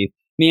podcast. Me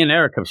and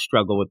Eric have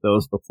struggled with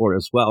those before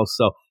as well,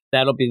 so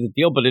that'll be the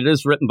deal. But it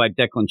is written by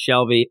Declan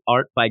Shalvey,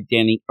 art by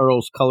Danny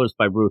Earls, colors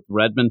by Ruth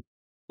Redmond,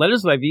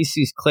 letters by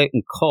VC's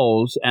Clayton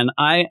Coles, and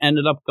I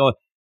ended up going...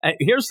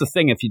 here's the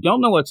thing, if you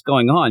don't know what's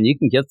going on, you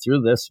can get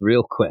through this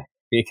real quick,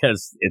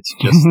 because it's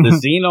just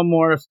the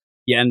xenomorphs.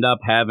 You end up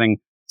having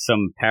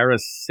some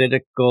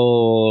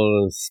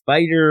parasitical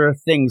spider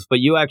things, but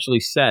you actually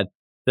said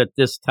that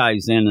this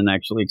ties in and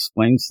actually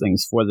explains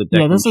things for the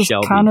Declan Shalvey this is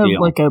kind of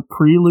deal. like a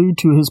prelude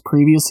to his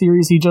previous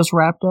series he just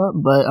wrapped up,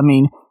 but I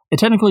mean, it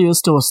technically is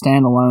still a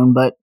standalone,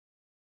 but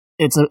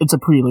it's a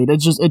prelude.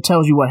 It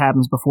tells you what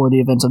happens before the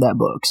events of that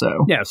book.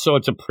 So so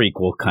it's a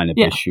prequel kind of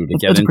issue to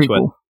get into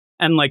it.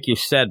 And like you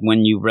said,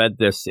 when you read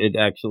this, it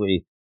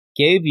actually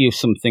gave you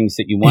some things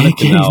that you wanted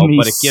to know,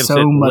 but it gives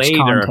so it much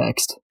later,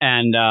 context,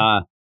 and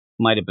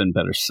might have been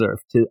better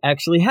served to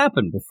actually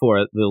happen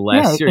before the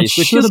last series,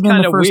 it which should is have been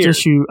kind the of first weird.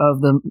 issue of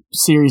the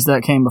series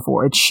that came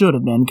before. It should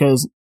have been,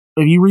 because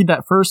if you read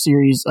that first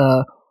series,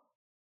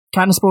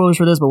 kind of spoilers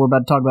for this, but we're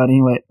about to talk about it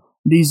anyway.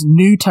 These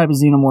new type of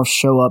xenomorphs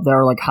show up that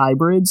are like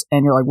hybrids,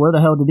 and you're like, where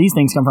the hell did these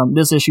things come from?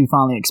 This issue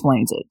finally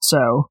explains it.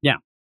 So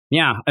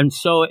yeah, and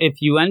so if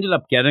you ended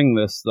up getting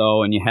this,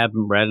 though, and you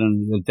haven't read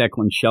any of the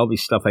Declan Shalvey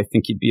stuff, I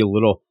think you'd be a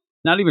little,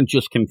 not even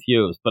just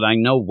confused, but I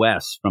know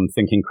Wes from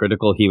Thinking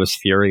Critical, he was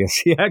furious.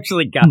 He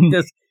actually got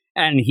this,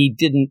 and he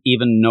didn't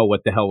even know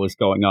what the hell was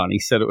going on. He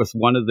said it was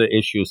one of the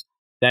issues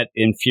that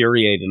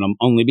infuriated him,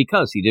 only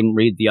because he didn't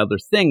read the other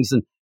things.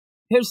 And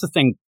here's the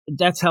thing,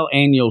 that's how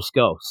annuals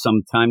go.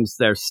 Sometimes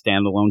they're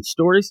standalone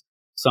stories.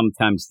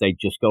 Sometimes they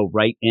just go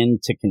right in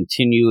to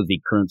continue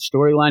the current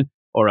storyline.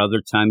 Or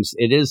other times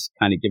it is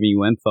kind of giving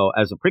you info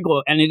as a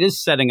prequel. And it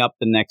is setting up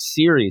the next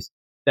series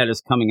that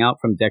is coming out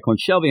from Declan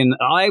Shalvey. And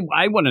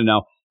I want to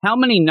know, how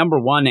many number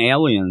 1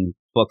 Alien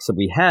books have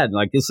we had?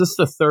 Like, is this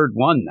the 3rd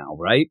one now,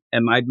 right?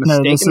 Am I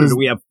mistaken, or do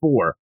we have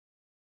 4?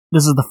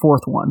 This is the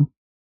 4th one.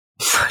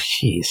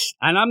 Jeez.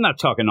 And I'm not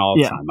talking all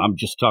the time. I'm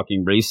just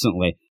talking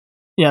recently.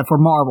 Yeah, for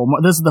Marvel.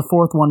 This is the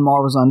 4th one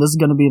Marvel's on. This is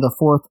going to be the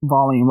 4th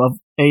volume of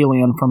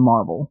Alien from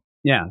Marvel.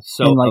 Yeah,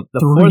 so like the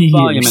 4th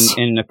volume years.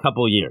 in a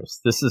couple years.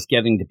 This is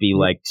getting to be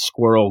like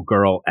Squirrel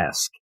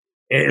Girl-esque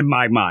in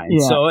my mind.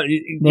 Yeah. So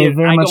they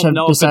very much have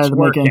decided to make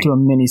it working. into a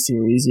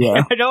mini-series.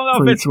 Yeah, I don't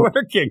know if it's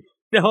working.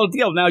 The whole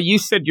deal. Now, you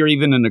said you're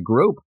even in a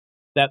group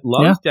that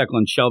loves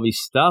Declan Shalvey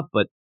stuff,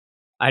 but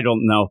I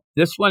don't know.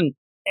 This one,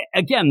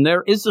 again,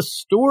 there is a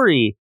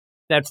story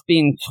that's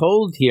being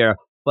told here,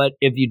 but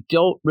if you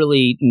don't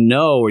really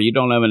know or you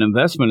don't have an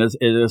investment,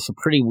 it is a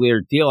pretty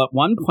weird deal. At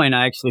one point,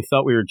 I actually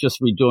thought we were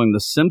just redoing The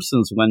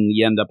Simpsons when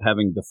you end up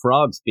having the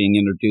frogs being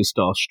introduced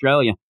to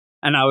Australia.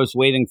 And I was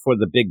waiting for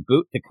the big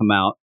boot to come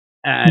out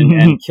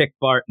and kick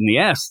Bart in the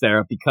ass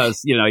there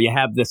because, you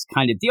have this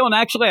kind of deal. And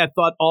actually, I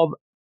thought all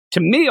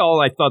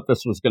I thought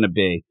this was going to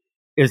be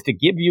is to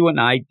give you an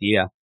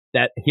idea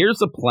that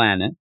here's a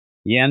planet.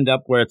 You end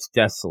up where it's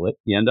desolate.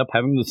 You end up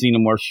having the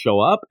xenomorphs show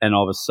up, and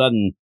all of a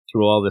sudden,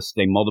 through all this,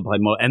 they multiply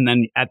more. And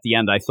then at the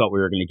end, I thought we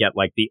were going to get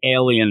like the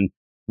alien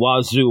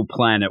Wazoo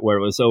planet where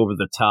it was over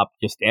the top,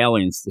 just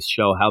aliens to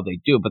show how they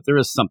do. But there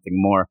is something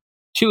more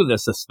to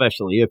this,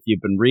 especially if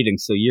you've been reading.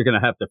 So you're going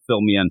to have to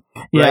fill me in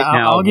right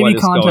now. I'll give you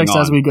context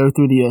as we go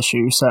through the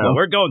issue. So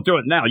we're going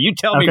through it now. You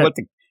tell me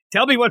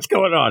tell me what's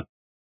going on.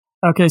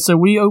 Okay, so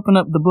we open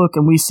up the book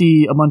and we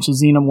see a bunch of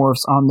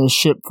xenomorphs on this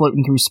ship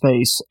floating through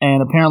space.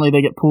 And apparently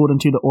they get pulled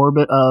into the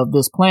orbit of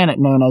this planet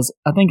known as,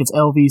 I think it's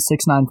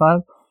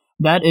LV-695.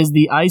 That is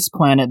the ice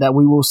planet that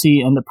we will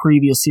see in the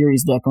previous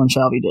series Declan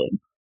Shalvey did.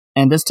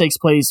 And this takes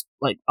place,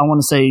 like, I want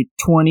to say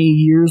 20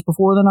 years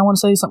before then, I want to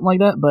say, something like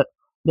that. But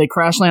they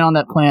crash land on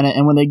that planet,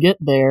 and when they get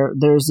there,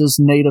 there's this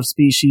native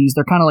species.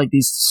 They're kind of like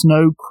these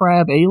snow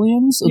crab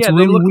aliens. It's they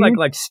really look weird.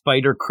 like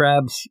spider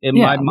crabs in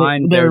my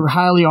mind. They're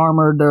highly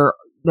armored.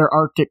 They're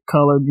Arctic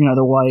colored,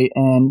 they're white.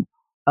 And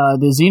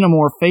the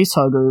xenomorph face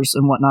huggers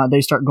and whatnot, they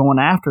start going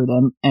after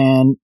them.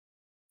 And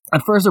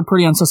at first they're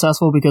pretty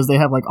unsuccessful because they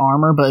have like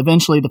armor, but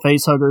eventually the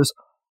face huggers,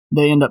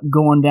 they end up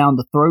going down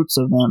the throats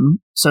of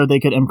them so they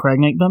could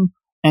impregnate them.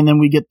 And then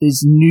we get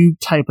this new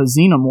type of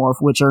xenomorph,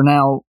 which are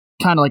now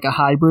kind of like a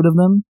hybrid of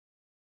them.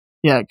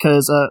 Yeah,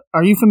 because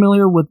are you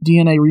familiar with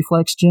DNA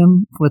reflex,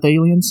 Jim, with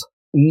aliens?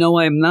 No,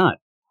 I am not.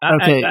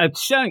 Okay. I'm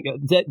saying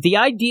the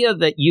idea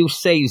that you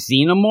say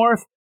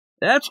xenomorph,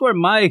 that's where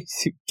my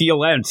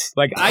deal ends.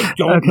 Like, I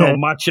don't know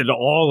much at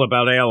all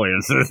about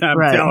aliens. I'm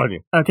telling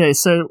you. Okay,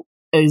 so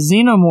a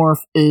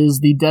xenomorph is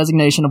the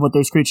designation of what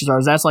those creatures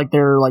are. That's like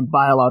their like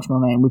biological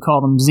name. We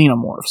call them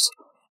xenomorphs.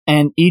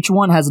 And each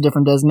one has a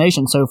different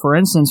designation. So, for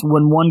instance,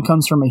 when one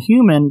comes from a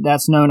human,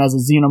 that's known as a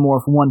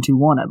xenomorph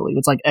 121, I believe.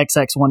 It's like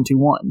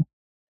XX121.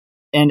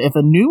 And if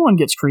a new one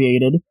gets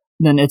created,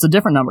 then it's a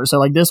different number. So,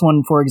 like this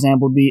one, for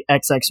example, would be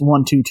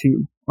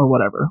XX122 or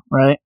whatever,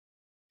 right?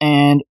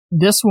 And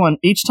this one,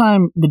 each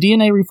time the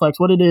DNA reflects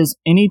what it is,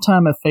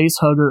 anytime a face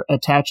hugger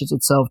attaches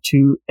itself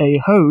to a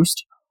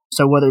host,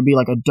 so whether it be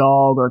like a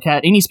dog or a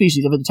cat, any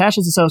species, if it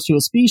attaches itself to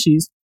a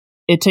species,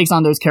 it takes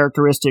on those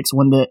characteristics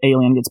when the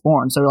alien gets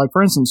born. So, like,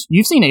 for instance,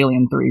 you've seen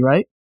Alien 3,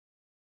 right?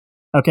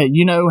 Okay,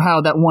 you know how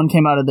that one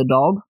came out of the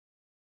dog?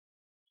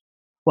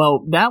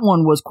 Well, that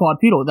one was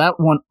quadrupedal. That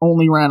one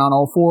only ran on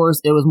all fours.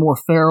 It was more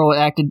feral. It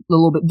acted a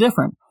little bit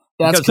different.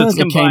 That's because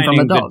it came from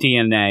a dog. The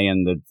DNA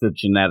and the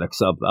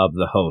genetics of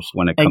the host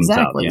when it comes out.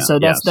 Exactly. So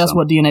that's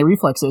what DNA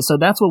reflex is. So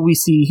that's what we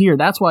see here.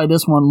 That's why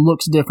this one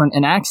looks different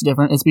and acts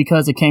different. It's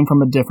because it came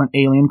from a different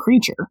alien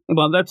creature.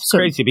 Well, that's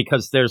crazy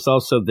because there's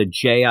also the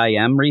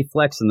JIM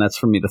reflex, and that's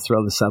for me to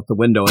throw this out the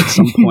window at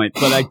some point.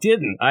 But I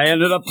didn't. I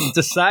ended up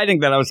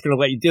deciding that I was going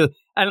to let you do it.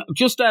 And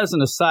just as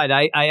an aside,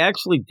 I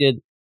actually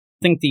did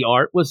think the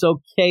art was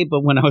okay,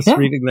 but when I was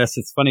reading this,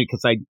 it's funny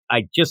because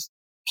I just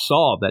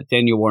saw that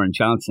Daniel Warren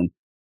Johnson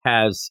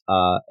has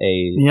a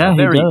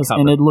very he does,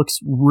 cover. And it looks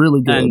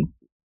really good. And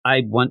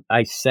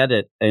I said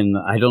it, and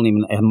I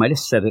might have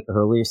said it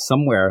earlier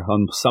somewhere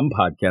on some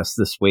podcast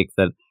this week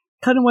that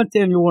kind of want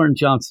Daniel Warren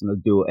Johnson to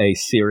do a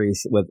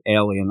series with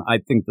Alien. I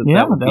think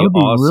that would be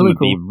awesome. Really would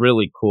be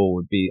really cool.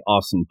 Would be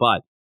awesome.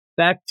 But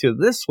back to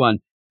this one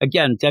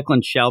again,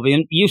 Declan Shalvey,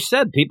 and you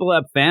said people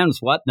have fans,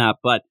 whatnot,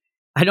 but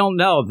I don't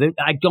know.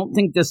 I don't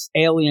think this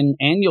Alien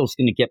annual is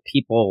going to get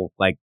people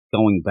like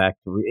going back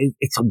to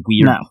it's a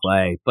weird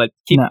play, but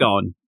keep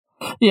going.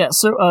 Yeah,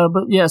 so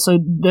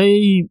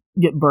they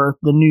get birthed,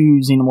 the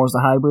new xenomorphs,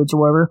 the hybrids or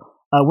whatever.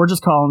 We're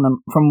just calling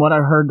them, from what I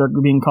heard, they're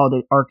being called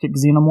the Arctic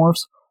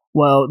xenomorphs.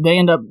 Well, they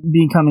end up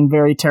becoming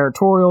very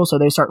territorial, so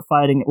they start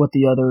fighting with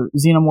the other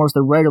xenomorphs,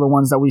 the regular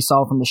ones that we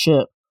saw from the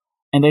ship.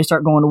 And they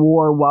start going to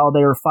war. While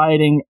they're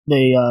fighting,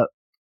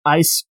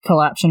 ice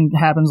collapsion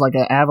happens, like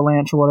an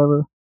avalanche or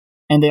whatever,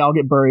 and they all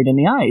get buried in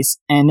the ice.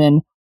 And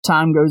then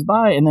time goes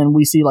by, and then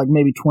we see like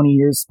maybe 20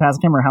 years pass,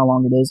 I can't remember how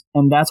long it is,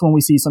 and that's when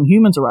we see some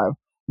humans arrive.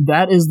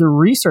 That is the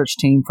research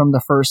team from the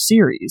first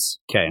series.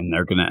 Okay, and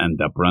they're going to end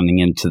up running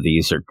into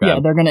these. They're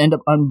going to end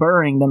up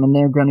unburying them, and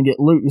they're going to get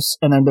loose,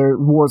 and then their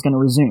war is going to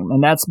resume.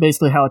 And that's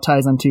basically how it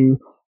ties into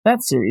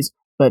that series.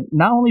 But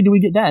not only do we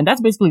get that, and that's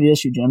basically the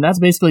issue, Jim. That's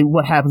basically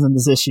what happens in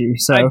this issue.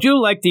 So I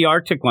do like the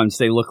Arctic ones.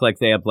 They look like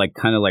they have like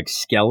kind of like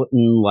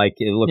skeleton, like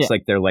it looks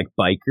like they're like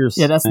bikers.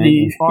 Yeah, that's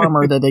the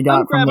armor that they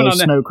got from those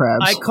snow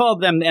crabs. I call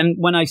them, and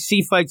when I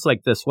see fights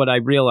like this, what I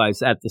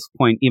realize at this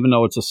point, even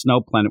though it's a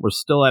snow planet, we're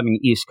still having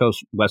East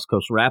Coast, West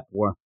Coast rap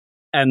war.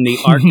 And the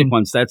Arctic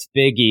ones, that's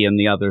Biggie, and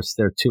the others,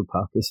 they're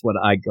Tupac, is what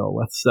I go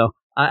with. So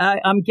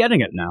I'm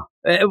getting it now.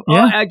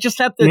 I just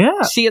have to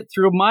see it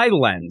through my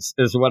lens,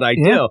 is what I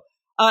do.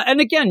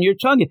 And again, you're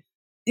talking,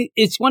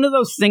 it's one of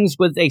those things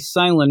with a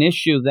silent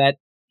issue that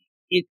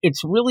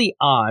it's really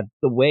odd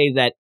the way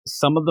that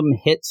some of them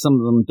hit, some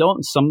of them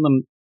don't, some of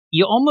them,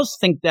 you almost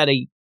think that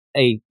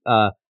a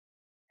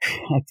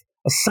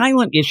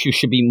silent issue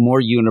should be more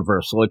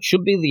universal. It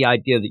should be the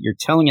idea that you're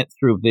telling it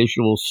through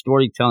visual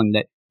storytelling,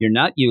 that you're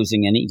not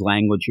using any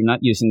language, you're not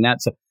using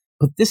that. So,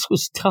 but this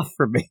was tough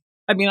for me.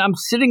 I mean, I'm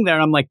sitting there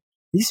and I'm like,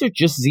 these are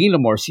just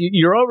xenomorphs.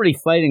 You're already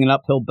fighting an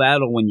uphill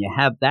battle when you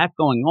have that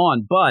going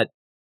on, but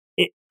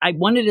I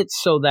wanted it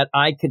so that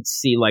I could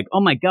see like,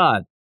 oh my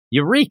God,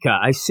 Eureka,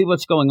 I see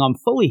what's going on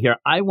fully here.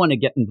 I want to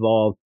get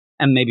involved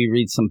and maybe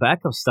read some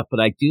backup stuff, but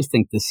I do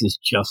think this is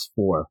just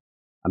for,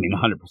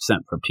 100%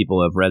 for people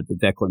who have read the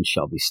Declan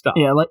Shalvey stuff.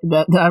 Yeah, like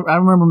that. I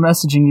remember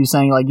messaging you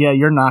saying like, yeah,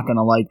 you're not going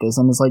to like this.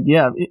 And it's like,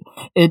 yeah,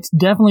 it's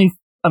definitely,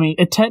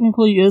 it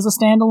technically is a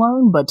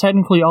standalone, but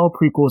technically all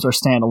prequels are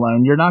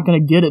standalone. You're not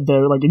going to get it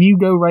though. Like if you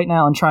go right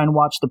now and try and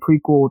watch the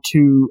prequel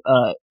to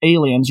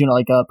Aliens,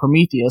 like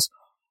Prometheus,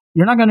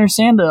 you're not going to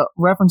understand the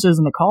references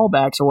and the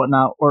callbacks or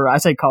whatnot, or I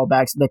say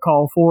callbacks, the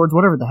call forwards,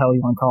 whatever the hell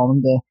you want to call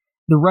them,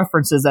 the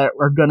references that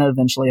are going to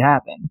eventually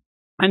happen.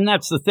 And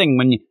that's the thing,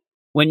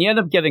 when you end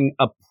up getting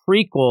a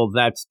prequel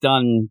that's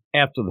done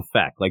after the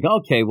fact, like,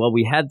 okay, well,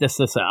 we had this,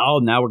 now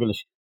we're going to,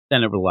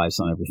 then it relies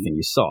on everything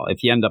you saw.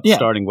 If you end up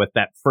starting with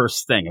that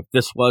first thing, if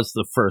this was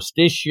the first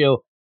issue,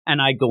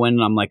 and I go in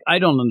and I'm like, I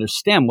don't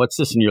understand, what's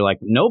this? And you're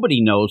like,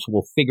 nobody knows,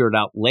 we'll figure it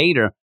out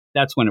later.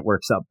 That's when it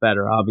works out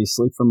better,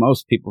 obviously, for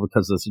most people,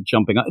 because it's a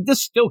jumping on.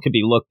 This still could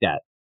be looked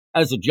at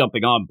as a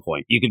jumping on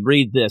point. You could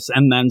read this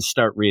and then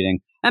start reading.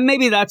 And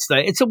maybe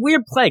it's a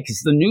weird play because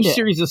the new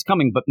series is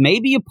coming, but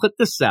maybe you put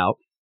this out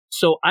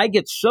so I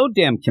get so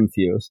damn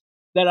confused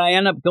that I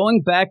end up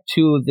going back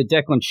to the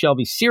Declan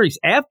Shelby series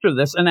after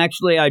this, and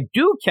actually I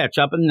do catch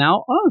up, and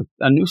now,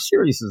 a new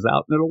series is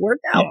out, and it'll work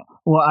out. Yeah.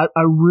 Well,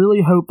 I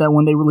really hope that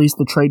when they release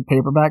the trade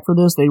paperback for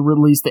this, they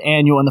release the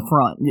annual in the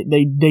front.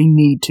 They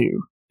need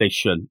to. They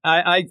should.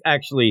 I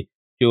actually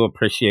do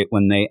appreciate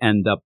when they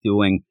end up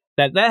doing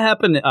that. That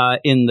happened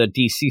in the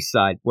DC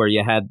side, where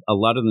you had a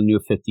lot of the New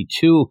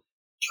 52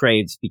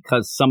 trades,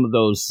 because some of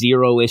those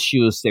zero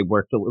issues, they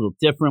worked a little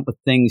different with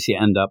things. You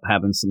end up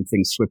having some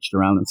things switched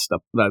around and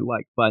stuff that I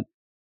like. But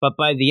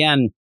by the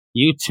end,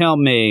 you tell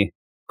me,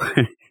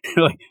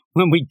 like,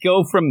 when we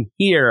go from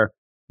here,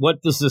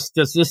 what does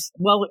this,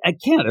 well, I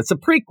can't. It's a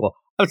prequel.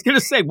 I was going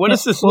to say, what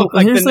does this look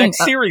like the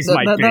next series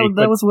might be?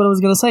 That was what I was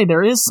going to say.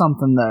 There is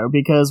something, though,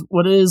 because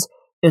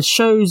it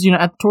shows,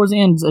 towards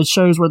the end, it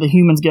shows where the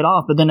humans get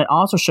off, but then it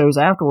also shows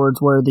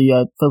afterwards where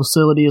the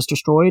facility is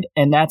destroyed,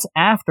 and that's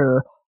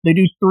after they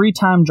do 3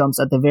 time jumps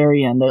at the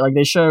very end.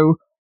 They show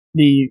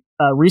the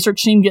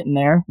research team getting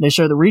there, they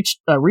show the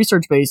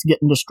research base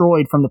getting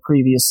destroyed from the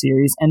previous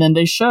series, and then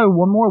they show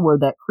one more where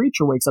that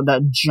creature wakes up,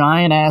 that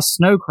giant-ass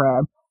snow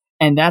crab,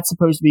 and that's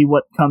supposed to be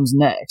what comes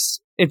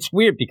next. It's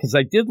weird, because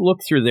I did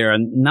look through there,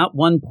 and not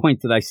one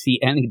point did I see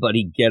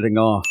anybody getting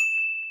off.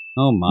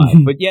 Oh my.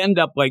 But you end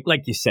up, like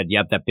you said, you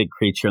have that big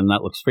creature, and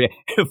that looks pretty.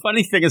 The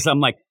funny thing is, I'm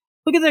like,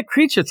 look at that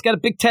creature. It's got a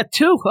big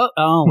tattoo.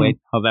 Oh wait.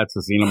 Oh, that's a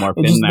xenomorph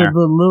in there.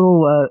 The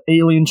little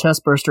alien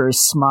chestburster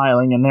is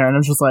smiling in there, and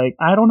I'm just like,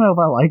 I don't know if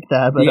I like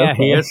that, but yeah,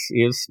 okay.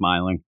 He is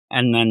smiling.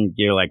 And then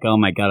you're like, oh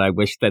my God, I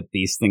wish that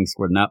these things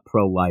were not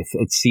pro-life.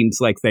 It seems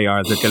like they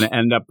are. They're going to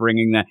end up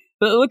bringing that.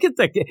 But look at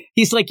that.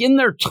 He's like in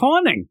there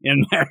taunting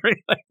in there.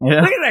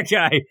 Yeah. Look at that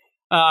guy.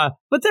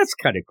 But that's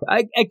kind of cool.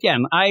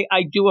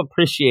 I do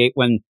appreciate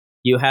when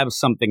you have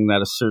something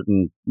that a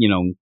certain,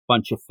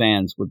 bunch of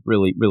fans would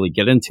really, really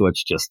get into.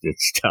 It's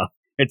tough.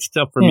 It's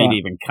tough for me to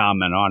even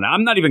comment on it.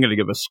 I'm not even going to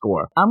give a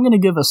score. I'm going to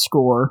give a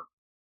score.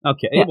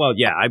 Okay. Yeah. Well,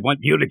 yeah, I want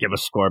you to give a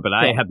score, but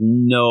I have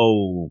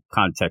no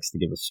context to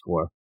give a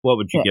score. What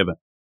would you give it?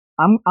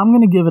 I'm going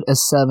to give it a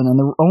 7, and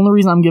the only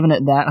reason I'm giving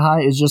it that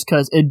high is just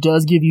because it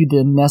does give you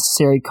the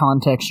necessary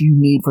context you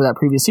need for that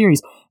previous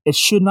series. It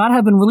should not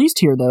have been released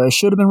here, though. It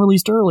should have been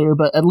released earlier,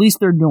 but at least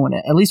they're doing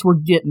it. At least we're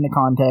getting the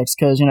context,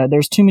 because,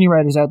 there's too many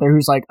writers out there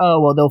who's like, oh,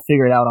 well, they'll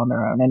figure it out on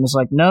their own. And it's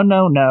like, no.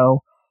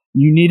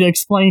 You need to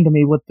explain to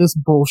me what this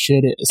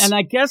bullshit is. And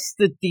I guess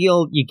the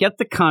deal, you get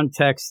the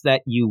context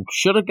that you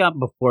should have gotten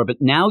before, but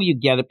now you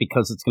get it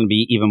because it's going to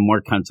be even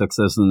more context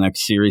as the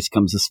next series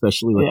comes,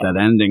 especially with that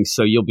ending.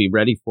 So you'll be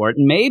ready for it.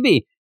 And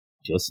maybe,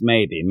 just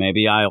maybe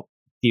I'll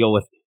deal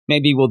with,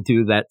 maybe we'll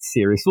do that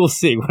series. We'll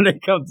see when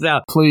it comes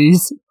out.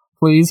 Please,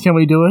 can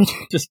we do it?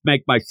 Just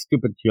make my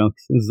stupid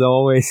jokes, as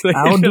always.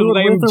 I'll do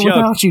it with or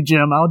without you,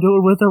 Jim. I'll do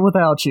it with or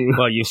without you.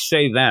 Well, you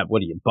say that.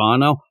 What are you,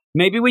 Bono?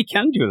 Maybe we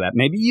can do that.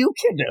 Maybe you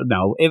can.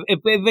 No, if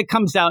it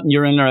comes out and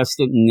you're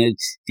interested and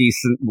it's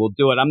decent, we'll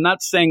do it. I'm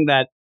not saying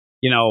that,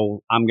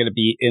 I'm going to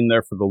be in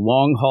there for the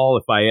long haul.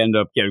 If I end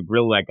up getting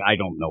real, I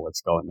don't know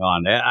what's going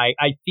on.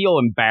 I feel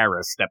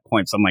embarrassed at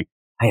points. I'm like,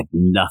 I have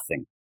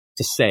nothing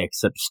to say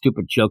except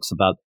stupid jokes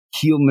about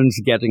humans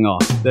getting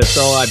off. That's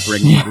all I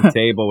bring to the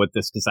table with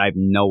this, because I have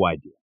no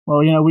idea.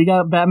 Well, we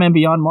got Batman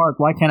Beyond Mark.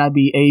 Why can't I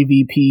be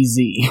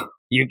AVPZ?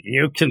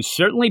 You can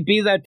certainly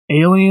be that.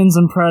 Aliens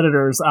and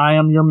Predators, I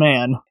am your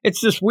man.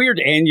 It's this weird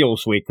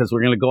annuals week, because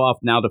we're going to go off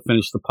now to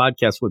finish the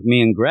podcast with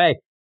me and Gray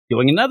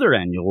doing another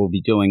annual. We'll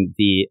be doing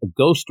the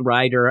Ghost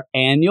Rider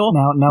annual.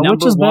 Now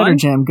which is better,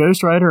 Jim,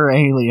 Ghost Rider or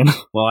Alien?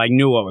 Well, I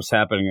knew what was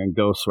happening in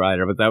Ghost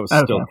Rider, but that was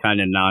still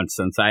kind of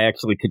nonsense. I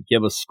actually could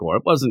give a score.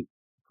 It wasn't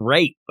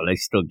great, but I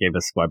still gave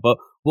a score. But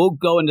we'll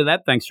go into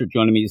that. Thanks for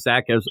joining me,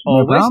 Zach, as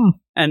always.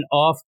 And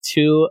off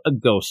to a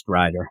Ghost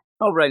Rider.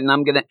 All right, and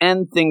I'm going to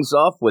end things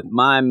off with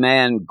my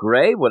man,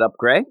 Gray. What up,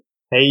 Gray?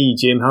 Hey,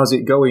 Jim, how's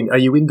it going? Are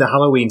you in the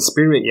Halloween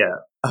spirit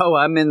yet? Oh,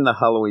 I'm in the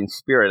Halloween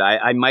spirit.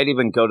 I might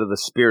even go to the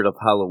Spirit of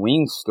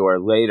Halloween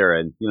store later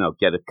and,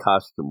 get a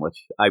costume, which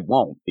I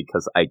won't,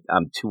 because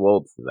I'm too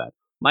old for that.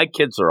 My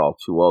kids are all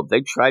too old.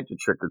 They tried to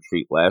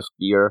trick-or-treat last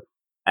year,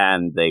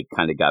 and they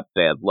kind of got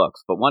bad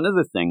looks. But one of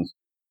the things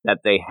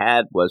that they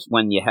had was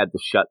when you had the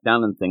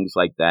shutdown and things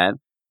like that,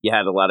 you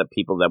had a lot of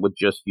people that would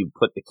you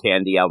put the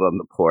candy out on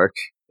the porch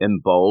in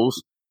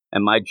bowls,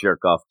 and my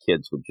jerk-off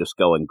kids would just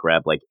go and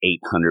grab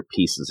 800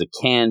 pieces of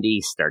candy,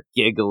 start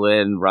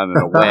giggling, running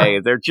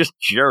away. They're just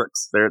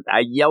jerks.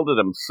 I yelled at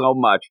them so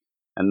much,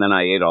 and then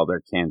I ate all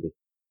their candy.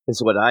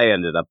 Is what I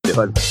ended up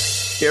doing.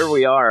 Here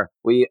we are.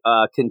 We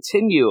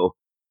continue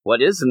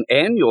what is an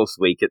annuals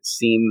week, it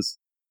seems,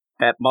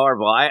 at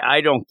Marvel.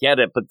 I don't get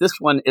it, but this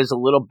one is a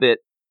little bit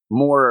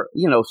more,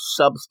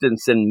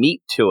 substance and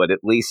meat to it, at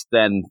least,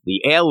 than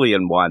the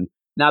Alien one.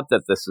 Not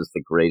that this is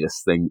the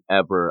greatest thing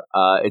ever.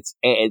 It's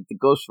the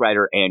Ghost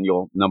Rider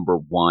Annual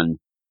 #1,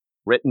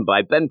 written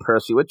by Ben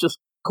Percy, which is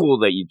cool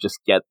that you just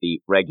get the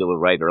regular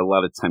writer. A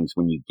lot of times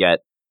when you get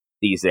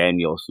these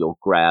annuals, you'll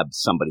grab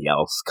somebody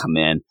else come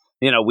in.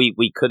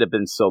 We could have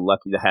been so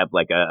lucky to have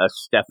a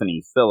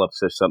Stephanie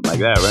Phillips or something like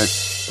that,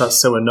 right? That's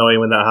so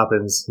annoying when that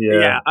happens.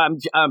 Yeah.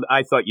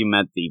 I thought you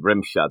meant the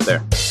rim shot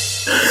there.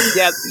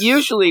 Yeah,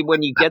 usually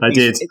when you get I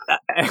these, did.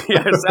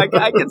 Yes,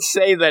 I can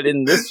say that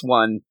in this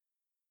one,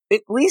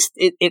 at least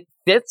it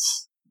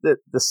fits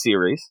the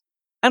series.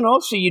 And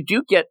also you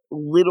do get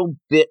little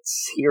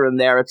bits here and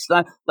there. It's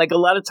not like a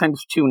lot of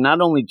times too,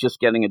 not only just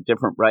getting a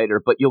different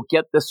writer, but you'll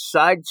get the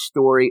side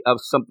story of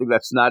something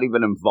that's not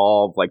even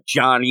involved. Like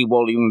Johnny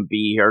won't even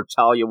be here.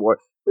 Talia War.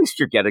 At least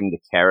you're getting the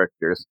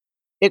characters.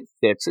 It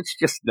fits. It's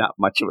just not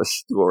much of a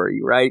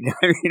story, right?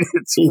 I mean,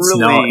 it's really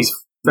not.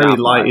 It's very not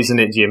light, much. isn't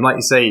it, Jim? Like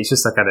you say, it's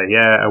just like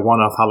a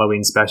one-off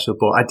Halloween special.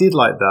 But I did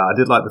like that. I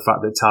did like the fact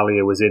that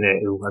Talia was in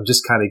it, who I'm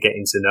just kind of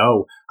getting to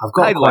know.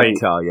 I like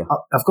Talia.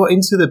 I've got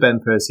into the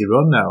Ben Percy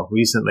run now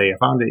recently. I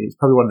found it's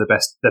probably one of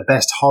the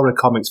best horror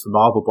comics for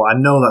Marvel, but I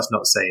know that's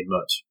not saying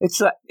much.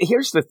 It's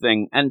here's the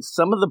thing, and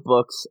some of the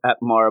books at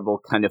Marvel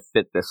kind of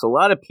fit this. A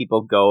lot of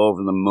people go over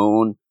the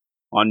moon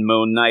on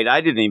Moon Knight. I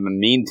didn't even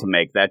mean to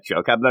make that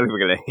joke. I'm not even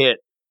going to hit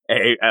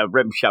a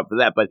rim shot for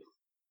that. But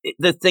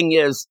the thing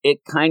is, it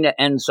kind of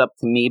ends up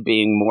to me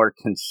being more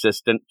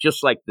consistent,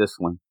 just like this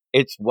one.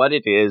 It's what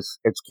it is.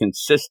 It's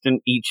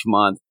consistent each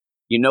month.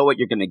 You know what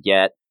you're going to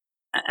get.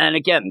 And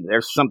again,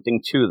 there's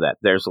something to that.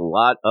 There's a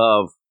lot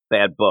of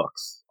bad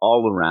books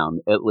all around.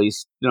 At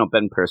least,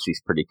 Ben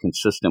Percy's pretty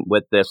consistent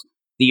with this.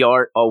 The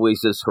art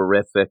always is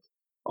horrific.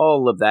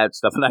 All of that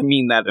stuff. And I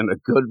mean that in a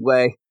good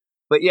way.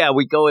 But yeah,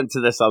 we go into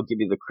this. I'll give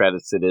you the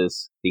credits. It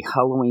is the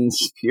Halloween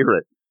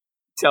spirit.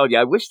 Tell you,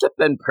 I wish that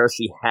Ben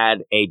Percy had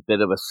a bit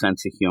of a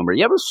sense of humor.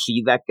 You ever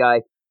see that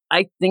guy?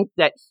 I think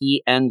that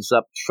he ends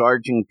up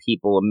charging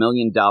people $1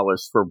 million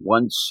for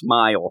one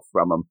smile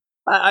from him.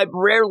 I've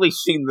rarely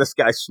seen this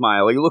guy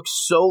smile. He looks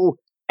so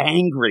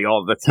angry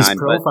all the time. His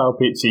profile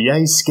picture, yeah,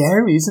 he's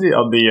scary, isn't it?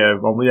 On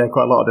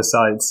quite a lot of the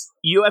sides.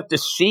 You have to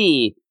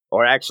see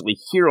or actually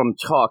hear him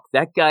talk.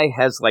 That guy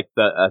has like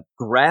a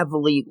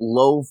gravelly,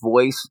 low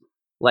voice,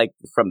 like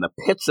from the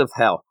pits of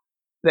hell.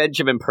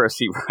 Benjamin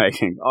Percy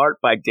writing, art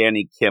by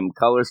Danny Kim,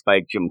 colors by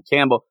Jim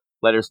Campbell,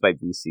 letters by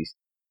VC's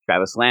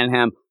Travis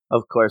Lanham.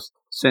 Of course,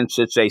 since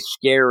it's a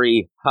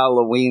scary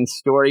Halloween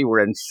story,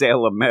 we're in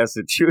Salem,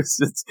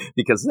 Massachusetts,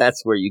 because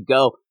that's where you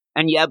go.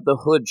 And you have the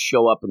Hood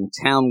show up in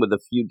town with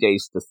a few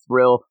days to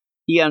thrill.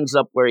 He ends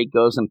up where he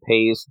goes and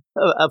pays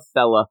a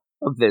fella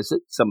a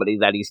visit, somebody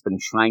that he's been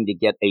trying to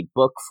get a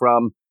book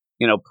from,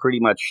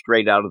 pretty much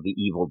straight out of the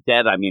Evil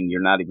Dead. I mean,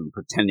 you're not even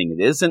pretending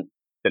it isn't.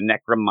 The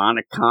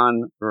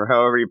Necromonicon, or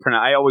however you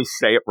pronounce it. I always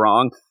say it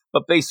wrong,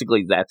 but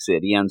basically that's it.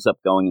 He ends up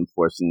going and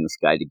forcing this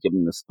guy to give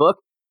him this book,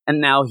 and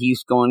now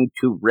he's going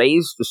to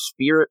raise the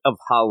spirit of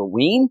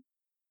Halloween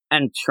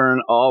and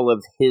turn all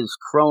of his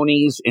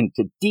cronies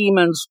into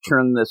demons,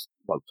 turn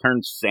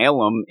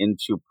Salem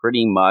into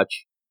pretty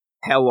much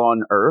hell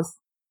on earth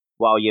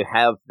while you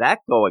have that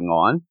going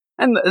on.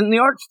 And the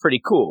art's pretty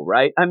cool,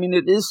 right? I mean,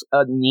 it is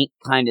a neat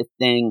kind of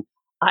thing.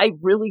 I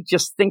really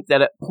just think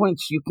that at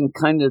points you can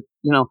kind of,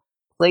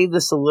 play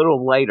this a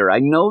little lighter. I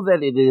know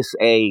that it is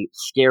a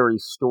scary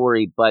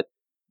story, but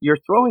you're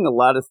throwing a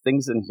lot of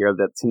things in here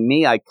that to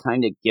me, I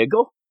kind of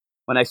giggle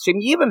when I see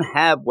them. You even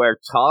have where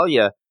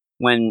Talia,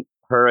 when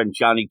her and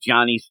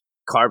Johnny's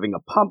carving a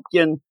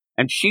pumpkin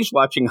and she's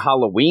watching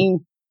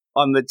Halloween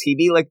on the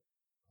TV, like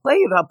play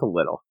it up a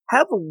little,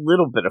 have a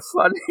little bit of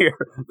fun here,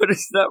 but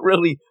it's not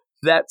really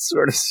that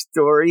sort of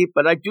story,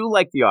 but I do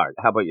like the art.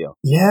 How about you?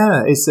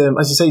 Yeah, it's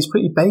as you say, it's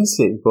pretty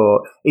basic, but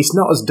it's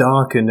not as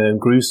dark and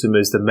gruesome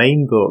as the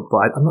main book.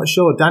 But I'm not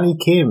sure. Danny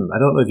Kim, I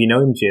don't know if you know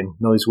him, Jim.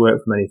 Know his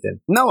work from anything?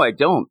 No, I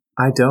don't.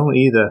 I don't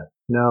either.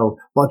 No,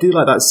 but I do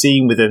like that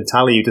scene with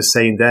Talia just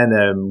saying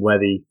then where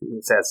they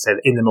said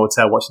in the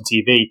motel watching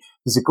TV.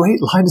 There's a great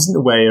line, isn't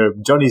there, where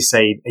Johnny's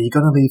saying, "Are you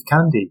going to leave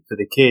candy for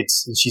the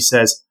kids?" And she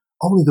says,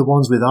 "Only the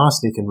ones with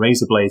arsenic and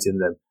razor blades in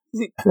them."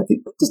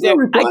 There's no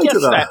reply to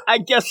that. I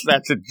guess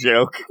that's a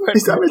joke.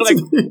 Is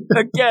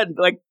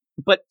that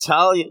but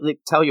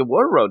Talia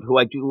Warroad, who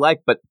I do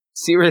like, but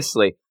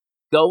seriously,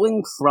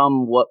 going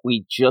from what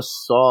we just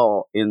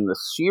saw in the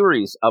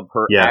series of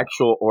her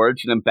actual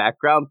origin and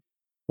background,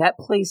 that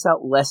plays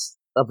out less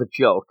of a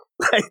joke.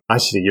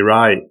 Actually, you're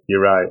right.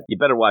 You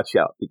better watch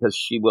out because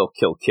she will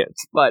kill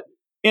kids. But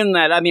in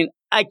that, I mean,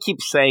 I keep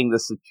saying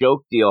this is a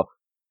joke deal.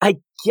 I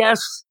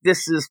guess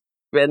this is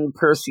Ben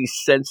Percy's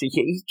sense.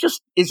 He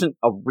just isn't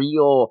a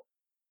real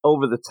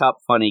over-the-top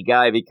funny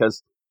guy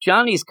because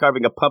Johnny's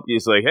carving a pumpkin.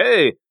 He's like,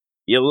 "Hey,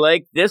 you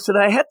like this?" And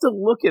I had to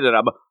look at it.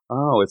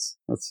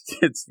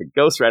 It's the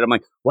Ghost Rider. I'm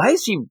like, why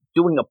is he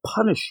doing a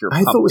Punisher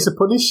pumpkin? I thought it was a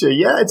Punisher,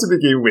 to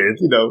begin with.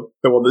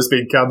 The one that's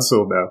been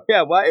cancelled now.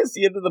 Yeah, why is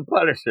he into the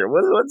Punisher?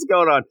 What's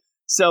going on?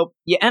 So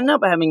you end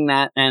up having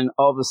that, and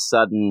all of a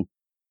sudden,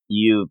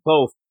 you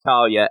both,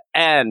 Talia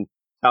and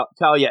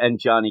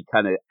Johnny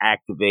kind of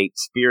activate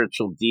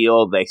spiritual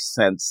deal. They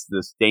sense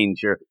this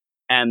danger,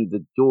 and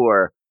the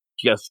door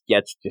just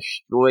gets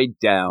destroyed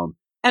down.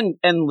 And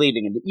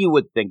leading into, you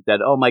would think that,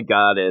 oh my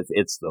God,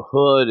 it's the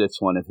Hood, it's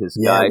one of his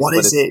guys. What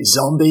is it?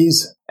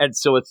 Zombies? And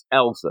so it's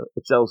Elsa.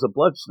 It's Elsa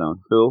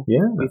Bloodstone, who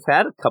we've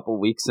had a couple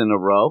weeks in a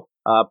row.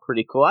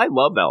 Pretty cool. I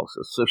love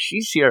Elsa. So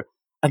she's here.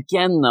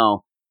 Again,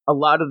 though, a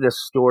lot of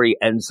this story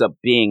ends up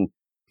being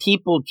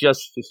people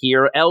just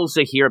hear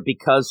Elsa here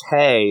because,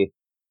 hey,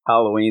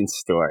 Halloween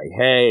story.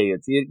 Hey,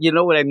 you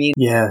know what I mean?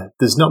 Yeah,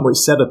 there's not much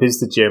setup, is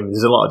the Jim?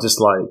 There's a lot of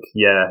just like,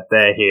 yeah,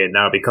 they're here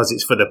now because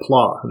it's for the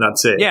plot, and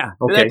that's it. Yeah,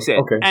 okay, that's it.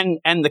 Okay.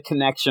 And the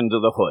connection to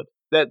the hood.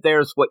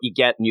 There's what you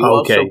get, and you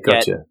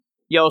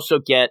also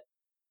get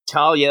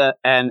Talia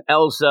and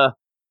Elsa.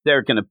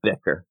 They're gonna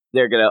bicker.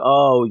 They're gonna,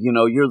 oh,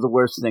 you're the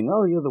worst thing.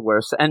 Oh, you're the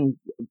worst. And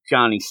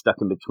Johnny's stuck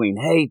in between.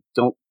 Hey,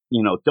 don't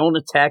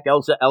attack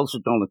Elsa. Elsa,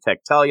 don't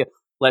attack Talia.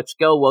 Let's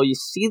go. Well, you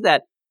see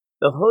that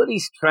the hood,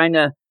 he's trying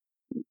to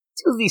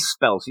do these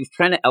spells. He's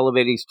trying to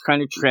elevate. He's trying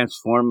to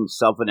transform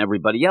himself and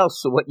everybody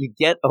else. So what you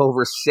get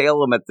over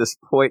Salem at this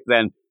point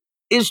then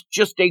is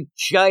just a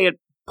giant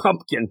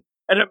pumpkin.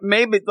 And it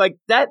made me like,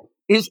 that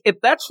is, if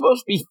that's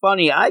supposed to be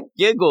funny, I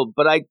giggled,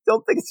 but I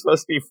don't think it's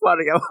supposed to be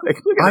funny. I'm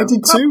like, look at I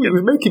did pumpkin. too. It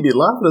was making me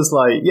laugh. I was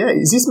like, yeah,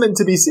 is this meant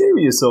to be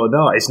serious or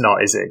not? It's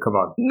not, is it? Come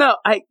on. No,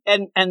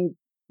 and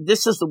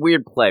this is the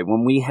weird play.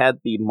 When we had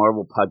the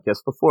Marvel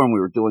podcast before and we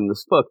were doing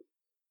this book,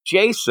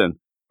 Jason,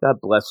 God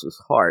bless his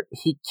heart,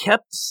 he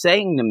kept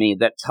saying to me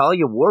that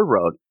Talia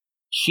Warroad,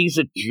 she's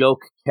a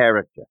joke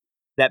character.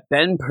 That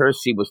Ben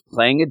Percy was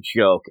playing a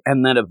joke,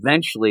 and then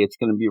eventually it's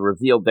going to be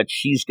revealed that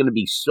she's going to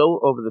be so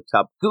over the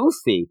top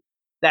goofy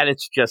that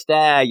it's just,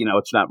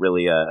 it's not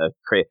really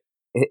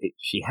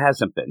she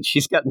hasn't been.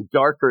 She's gotten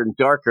darker and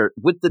darker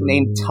with the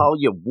name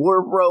Talia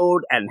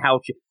Warroad, and how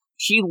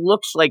she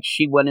looks like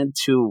she went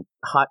into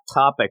Hot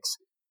Topics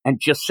and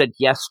just said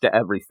yes to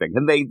everything.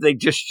 And they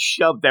just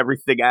shoved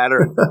everything at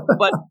her.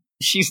 But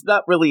she's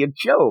not really a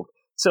joke.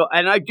 So,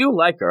 and I do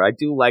like her. I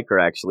do like her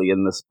actually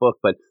in this book.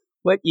 But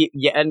what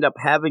you end up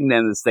having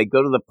then is they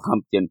go to the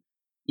pumpkin.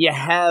 You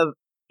have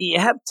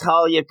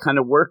Talia kind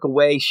of work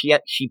away.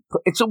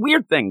 It's a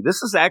weird thing.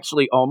 This is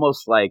actually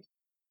almost like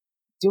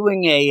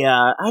doing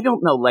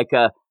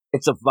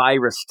it's a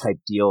virus type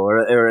deal,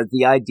 or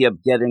the idea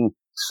of getting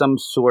some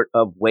sort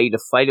of way to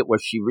fight it, where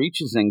she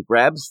reaches and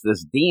grabs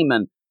this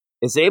demon,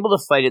 is able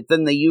to fight it.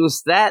 Then they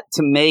use that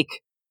to make,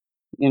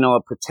 a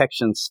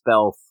protection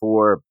spell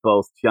for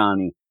both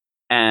Johnny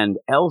and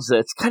Elsa.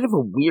 It's kind of a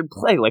weird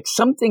play. Like,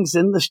 some things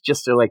in this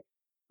just are like,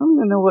 I don't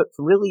even know what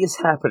really is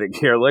happening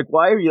here. Like,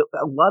 why are you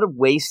a lot of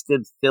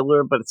wasted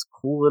filler, but it's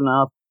cool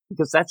enough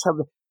because that's how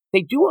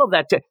they do all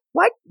that.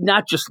 Why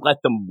not just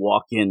let them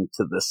walk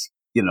into this,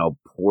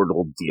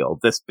 portal deal?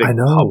 This big, I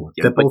know,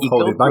 pumpkin, they're both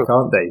holding back,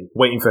 aren't they?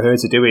 Waiting for her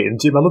to do it. And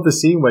Jim, I love the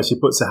scene where she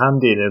puts her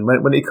hand in, and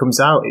when it comes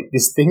out,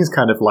 this thing's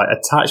kind of like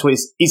attached. Where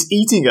it's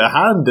eating her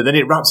hand, and then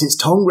it wraps its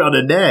tongue around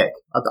her neck.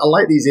 I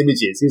like these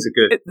images. These are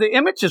good. The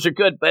images are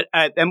good, but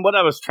and what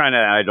I was trying to,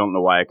 I don't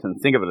know why I couldn't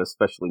think of it,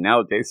 especially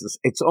nowadays, is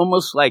it's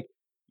almost like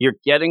you're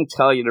getting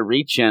Talia to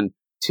reach in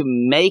to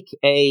make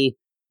a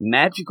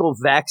magical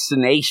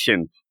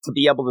vaccination to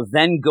be able to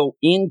then go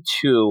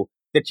into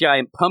the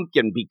giant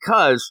pumpkin,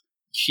 because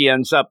she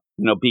ends up,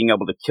 being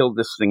able to kill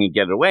this thing and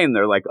get it away. And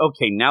they're like,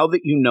 okay, now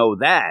that you know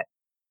that,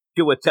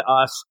 do it to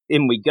us,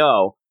 in we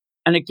go.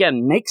 And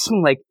again, make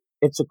some, like,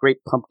 it's a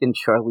great pumpkin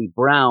Charlie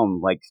Brown,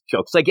 like,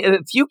 jokes. Like,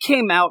 if you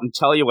came out and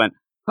Talia went,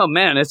 oh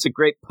man, it's a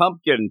great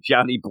pumpkin,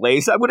 Johnny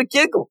Blaze, I would have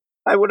giggled.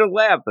 I would have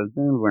laughed. But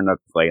we're not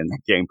playing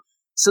that game.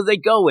 So they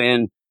go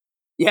in.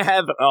 You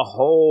have a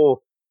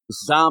whole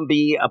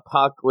zombie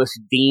apocalypse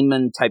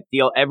demon type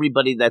deal.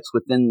 Everybody that's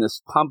within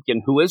this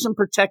pumpkin who isn't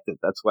protected,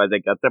 that's why they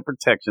got their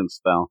protection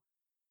spell,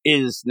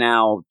 is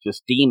now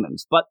just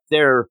demons. But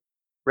they're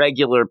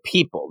regular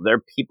people. They're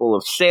people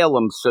of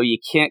Salem, so you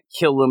can't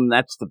kill them.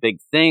 That's the big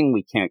thing.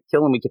 We can't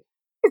kill them.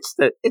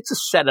 It's a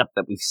setup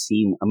that we've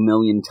seen a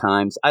million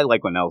times. I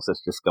like when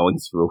Elsa's just going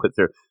through with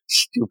her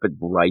stupid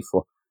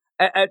rifle.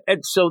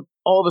 And so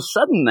all of a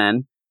sudden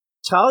then,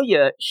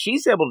 Talia,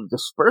 she's able to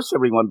disperse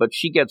everyone, but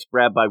she gets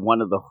grabbed by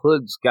one of the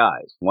Hood's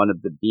guys, one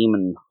of the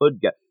demon Hood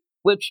guys,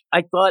 which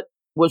I thought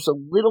was a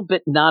little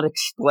bit not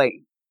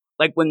explained.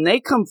 Like, when they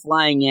come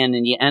flying in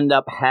and you end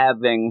up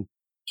having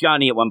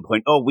Johnny at one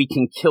point, oh, we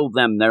can kill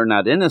them, they're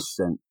not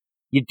innocent.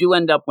 You do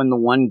end up, when the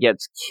one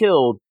gets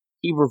killed,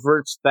 he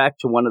reverts back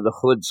to one of the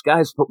Hood's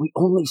guys, but we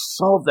only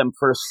saw them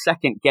for a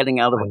second getting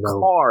out of a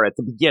car at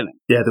the beginning.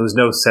 Yeah, there was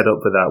no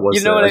setup for that, was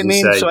there? You know what I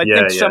mean? Say? So I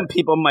think some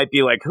people might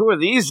be like, who are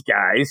these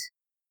guys?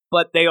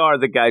 But they are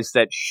the guys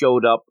that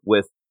showed up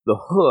with the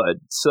Hood.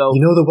 So,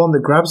 the one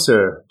that grabs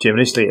her, Jim,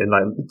 initially,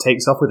 and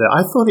takes off with her,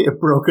 I thought it had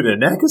broken her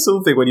neck or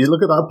something. When you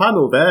look at that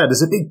panel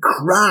there's a big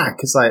crack.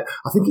 It's like,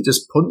 I think it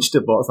just punched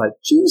her, but it's like,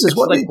 Jesus,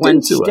 what did it do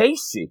to her?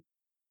 Stacy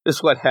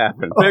is what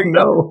happened. Oh,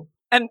 no.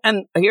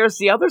 And here's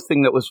the other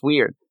thing that was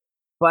weird.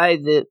 By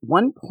the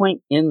one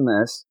point in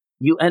this,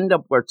 you end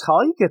up where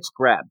Talia gets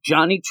grabbed.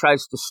 Johnny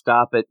tries to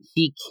stop it.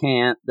 He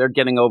can't. They're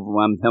getting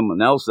overwhelmed, him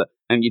and Elsa.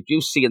 And you do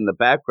see in the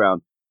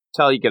background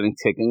Talia getting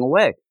taken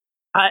away.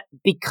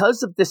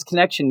 Because of this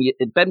connection,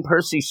 Ben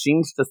Percy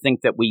seems to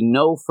think that we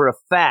know for a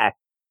fact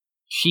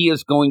she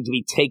is going to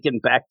be taken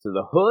back to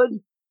the Hood.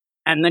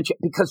 And then,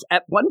 because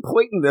at one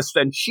point in this,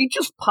 then she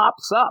just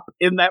pops up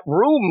in that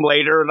room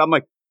later. And I'm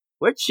like,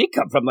 where'd she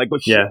come from? Like,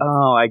 was she?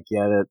 Oh, I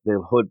get it.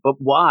 The Hood. But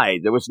why?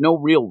 There was no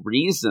real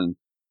reason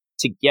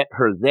to get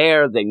her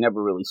there. They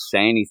never really say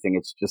anything.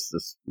 It's just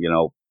this,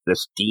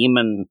 this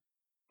demon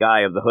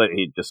guy of the hood.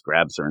 He just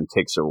grabs her and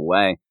takes her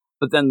away.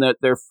 But then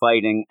they're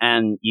fighting,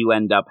 and you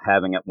end up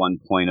having at one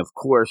point, of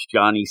course,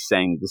 Johnny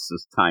saying this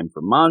is time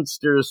for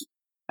monsters,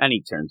 and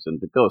he turns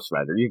into Ghost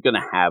Rider. You're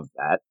going to have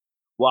that.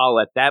 While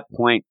at that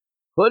point,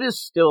 Hood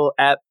is still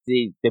at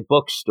the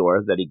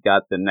bookstore that he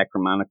got the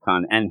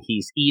Necromonicon, and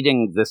he's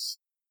eating this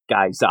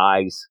guy's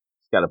eyes.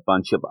 He's got a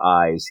bunch of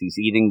eyes. He's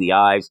eating the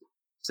eyes,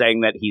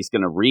 saying that he's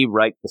going to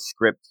rewrite the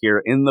script here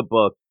in the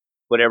book.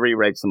 Whatever he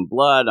writes in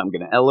blood, I'm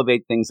going to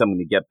elevate things. I'm going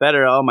to get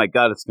better. Oh, my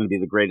God, it's going to be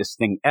the greatest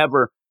thing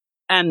ever.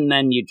 And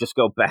then you just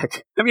go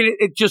back. I mean,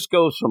 it just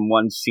goes from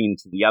one scene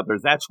to the other.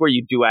 That's where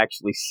you do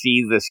actually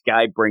see this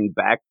guy bring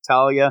back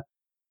Talia.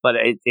 But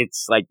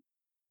it's like,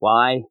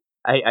 why?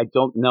 I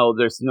don't know.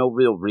 There's no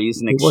real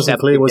reason. It wasn't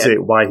clear, was it?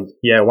 Why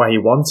he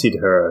wanted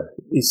her?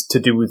 Is to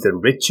do with the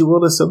ritual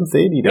or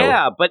something?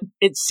 Yeah, but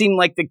it seemed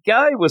like the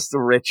guy was the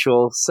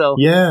ritual. So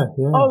yeah.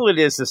 All it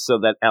is so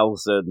that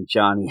Elsa and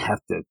Johnny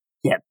have to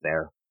get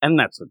there. And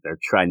that's what they're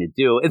trying to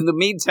do. In the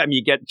meantime,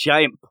 you get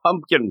Giant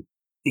Pumpkin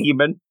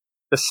Demon,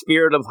 the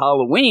spirit of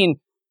Halloween,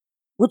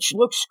 which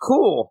looks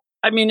cool.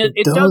 I mean, it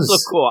does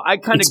look cool. I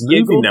kind of giggled.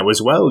 It's moving now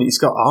as well. It's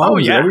got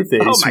arms and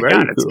everything. Oh, my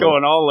God. Cool. It's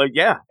going all,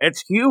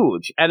 it's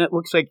huge. And it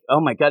looks like,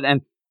 oh, my God.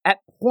 And at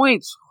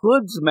points,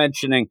 Hood's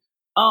mentioning,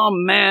 oh,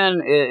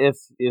 man, if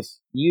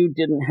you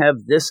didn't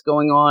have this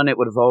going on, it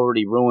would have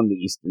already ruined the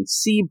Eastern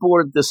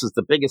Seaboard. This is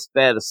the biggest,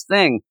 baddest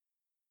thing.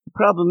 The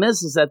problem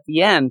is at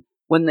the end,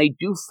 when they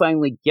do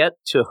finally get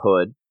to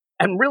Hood,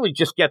 and really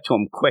just get to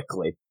him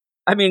quickly.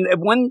 I mean,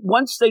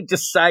 once they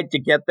decide to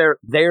get there,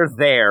 they're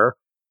there.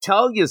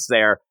 Talia's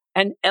there.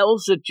 And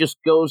Elsa just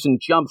goes and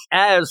jumps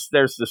as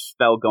there's this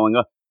spell going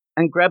on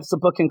and grabs the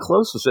book and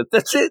closes it.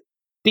 That's it.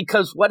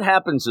 Because what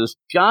happens is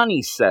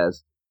Johnny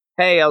says,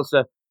 hey,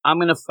 Elsa, I'm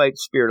going to fight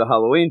Spirit of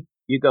Halloween.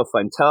 You go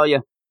find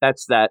Talia.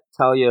 That's that.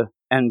 Talia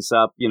ends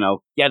up,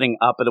 getting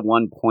up at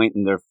one point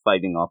and they're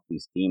fighting off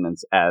these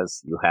demons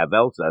as you have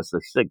Elsa. As they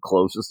said,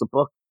 closes the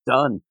book.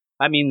 Done.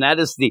 I mean, that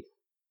is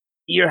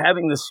you're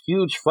having this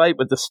huge fight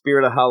with the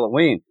Spirit of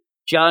Halloween.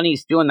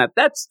 Johnny's doing that.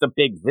 That's the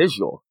big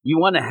visual. You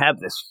want to have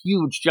this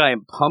huge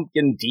giant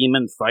pumpkin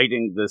demon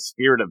fighting the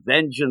spirit of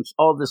vengeance,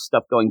 all this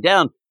stuff going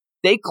down.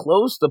 They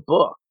close the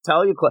book.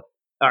 Talia,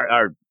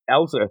 or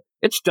Elsa,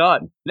 it's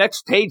done.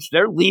 Next page,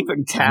 they're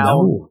leaving town.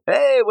 No.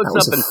 Hey, what's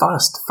up? That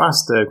was a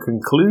fast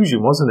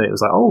conclusion, wasn't it? It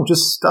was like,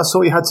 that's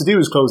all you had to do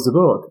was close the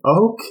book.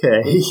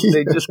 Okay.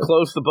 They just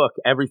close the book.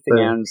 Everything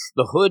ends.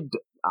 The Hood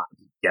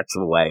gets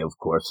away, of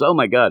course. Oh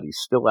my God, he's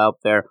still out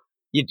there.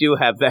 You do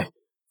have that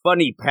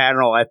funny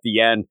panel at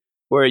the end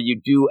where you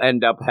do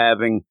end up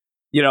having,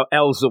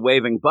 Elsa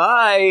waving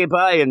bye,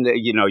 and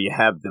you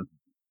have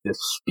the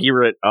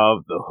spirit of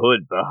the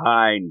Hood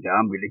behind.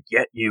 I'm going to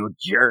get you,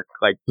 jerk.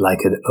 Like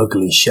an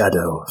ugly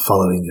shadow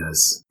following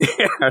us.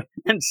 Yeah.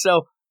 And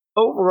so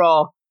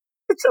overall,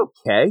 it's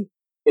okay.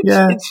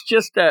 It's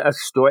just a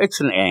story. It's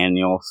an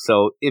annual.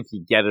 So if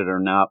you get it or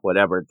not,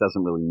 whatever, it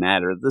doesn't really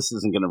matter. This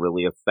isn't going to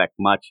really affect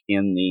much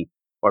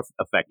or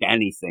affect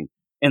anything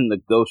in the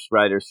Ghost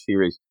Rider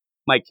series.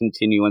 Might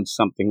continue in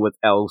something with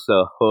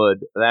Elsa,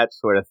 Hood, that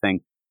sort of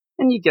thing.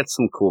 And you get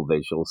some cool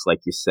visuals, like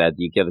you said.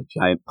 You get a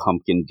giant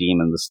pumpkin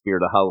demon, the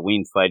spirit of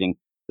Halloween fighting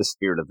the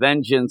spirit of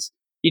vengeance.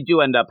 You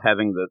do end up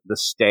having the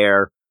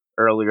stare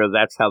earlier.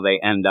 That's how they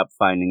end up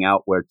finding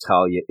out where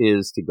Talia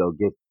is to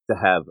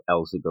have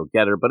Elsa go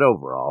get her. But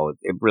overall,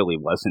 it really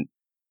wasn't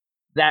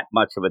that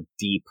much of a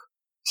deep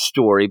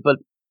story, but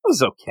it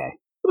was okay.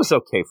 It was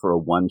okay for a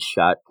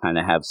one-shot, kind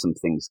of have some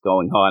things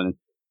going on and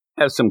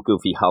have some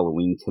goofy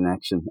Halloween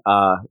connection.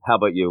 How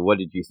about you? What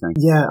did you think?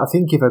 Yeah, I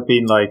think if I'd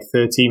been like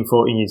 13,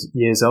 14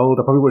 years old,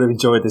 I probably would have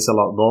enjoyed this a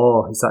lot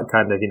more. It's that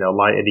kind of,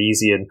 light and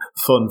easy and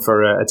fun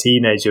for a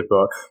teenager,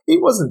 but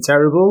it wasn't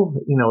terrible.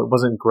 It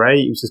wasn't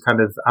great. It was just kind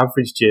of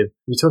average, Jim.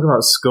 You're talking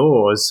about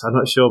scores. I'm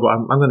not sure, but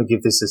I'm going to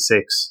give this a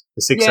 6.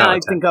 A 6 out of 10. I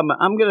think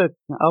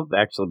I'll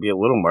actually be a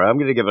little more. I'm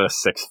going to give it a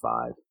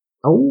 6.5.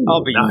 Oh,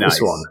 I'll be nice.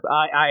 One.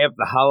 I have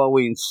the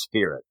Halloween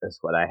spirit. That's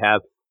what I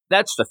have.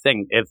 That's the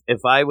thing.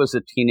 If I was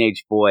a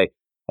teenage boy,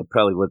 I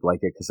probably would like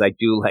it because I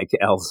do like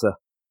Elsa.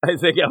 I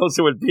think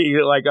Elsa would be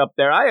up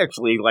there. I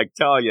actually like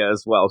Talia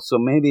as well, so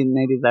maybe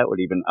that would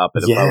even up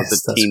it if I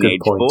was a teenage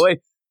boy.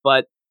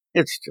 But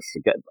it's just a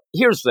good.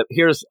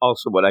 Here's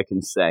also what I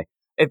can say.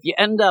 If you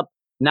end up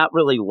not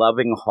really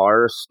loving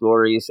horror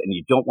stories and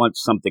you don't want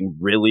something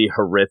really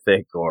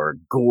horrific or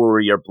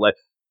gory or blood,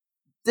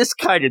 this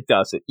kind of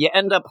does it. You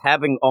end up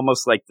having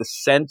almost like the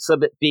sense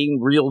of it being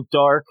real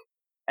dark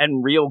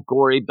and real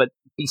gory, but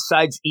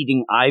besides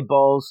eating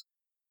eyeballs,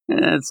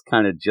 it's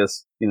kind of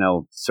just,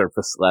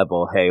 surface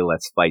level. Hey,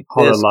 let's fight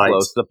horror this, light.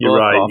 Close the book, You're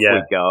right, off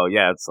we go.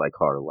 Yeah, it's like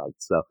horror light.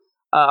 So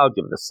I'll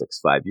give it a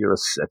 6.5. You're a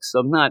 6.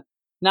 So not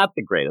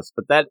the greatest,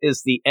 but that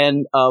is the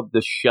end of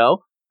the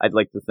show. I'd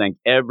like to thank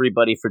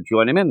everybody for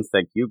joining me, and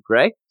thank you,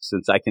 Gray,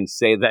 since I can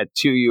say that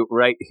to you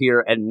right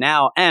here and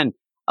now. And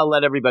I'll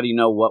let everybody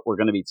know what we're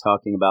going to be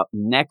talking about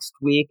next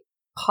week.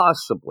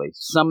 possibly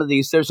some of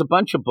these. There's a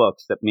bunch of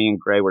books that me and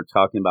Gray were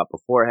talking about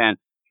beforehand,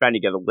 trying to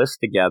get a list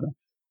together.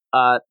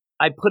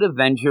 I put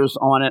Avengers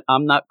on it.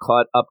 I'm not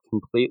caught up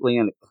completely,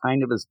 and it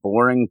kind of is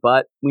boring,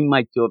 but we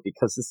might do it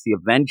because it's the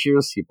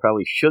Avengers. You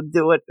probably should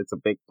do it. It's a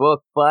big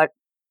book, but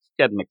it's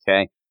Jed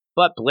McKay.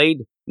 But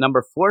Blade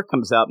number 4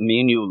 comes out. Me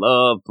and you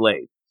love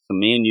Blade. So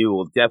me and you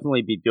will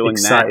definitely be doing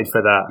Excited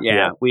for that.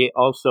 Yeah. We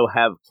also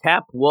have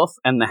Cap Wolf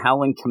and the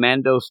Howling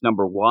Commandos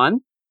number 1,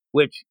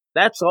 which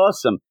that's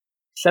awesome.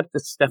 Except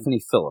it's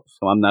Stephanie Phillips,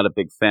 so I'm not a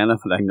big fan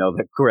of it. I know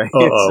that Gray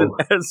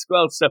is as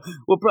well. So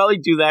we'll probably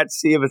do that,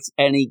 see if it's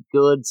any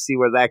good, see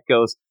where that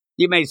goes.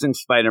 The Amazing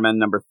Spider-Man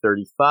number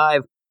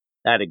 35.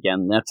 That,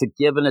 again, that's a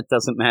given. It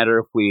doesn't matter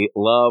if we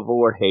love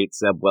or hate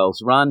Zeb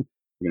Wells' run.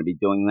 We're going to be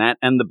doing that.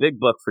 And the big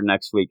book for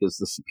next week is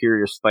The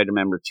Superior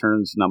Spider-Man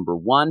Returns number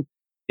 1.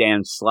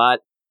 Dan Slott.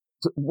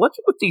 What's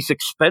with these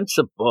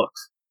expensive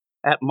books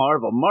at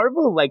Marvel?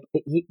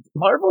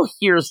 Marvel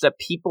hears that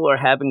people are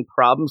having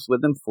problems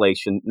with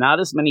inflation. Not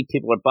as many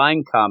people are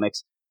buying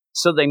comics,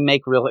 so they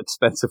make real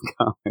expensive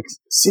comics.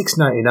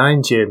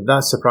 $6.99, Jim.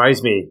 That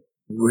surprised me.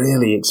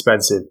 Really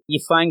expensive.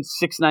 You find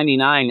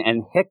 $6.99,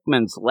 and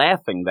Hickman's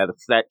laughing that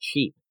it's that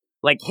cheap.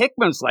 Like,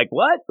 Hickman's like,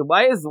 what?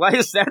 Why is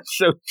that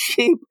so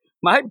cheap?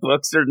 My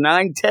books are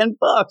 $9-10.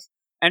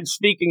 And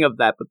speaking of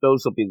that, but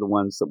those will be the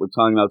ones that we're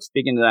talking about.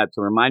 Speaking of that,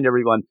 to remind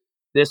everyone,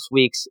 this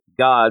week's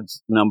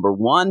Gods number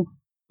 1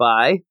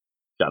 by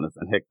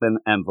Jonathan Hickman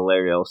and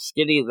Valerio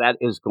Schiti. That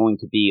is going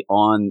to be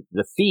on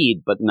the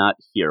feed, but not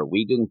here.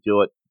 We didn't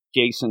do it.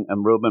 Jason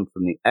and Ruben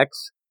from the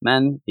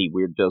X-Men, the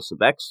Weird Dose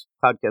of X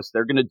podcast,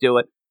 they're going to do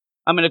it.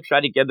 I'm going to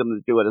try to get them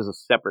to do it as a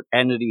separate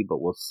entity, but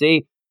we'll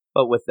see.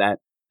 But with that,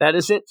 that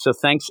is it. So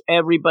thanks,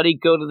 everybody.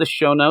 Go to the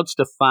show notes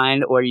to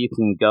find where you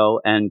can go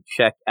and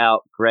check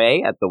out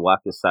Gray at the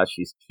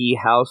Wakasashi's Tea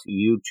House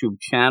YouTube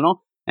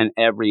channel. And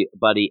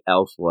everybody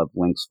else will have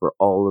links for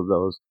all of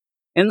those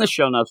in the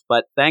show notes.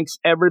 But thanks,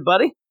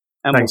 everybody.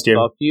 And thanks, we'll Jim.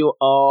 talk to you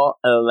all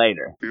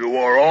later. You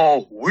are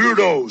all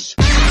weirdos.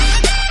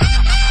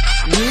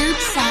 Weird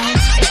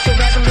science is the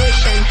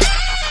revolution.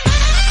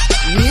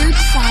 Weird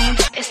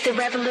science is the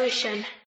revolution.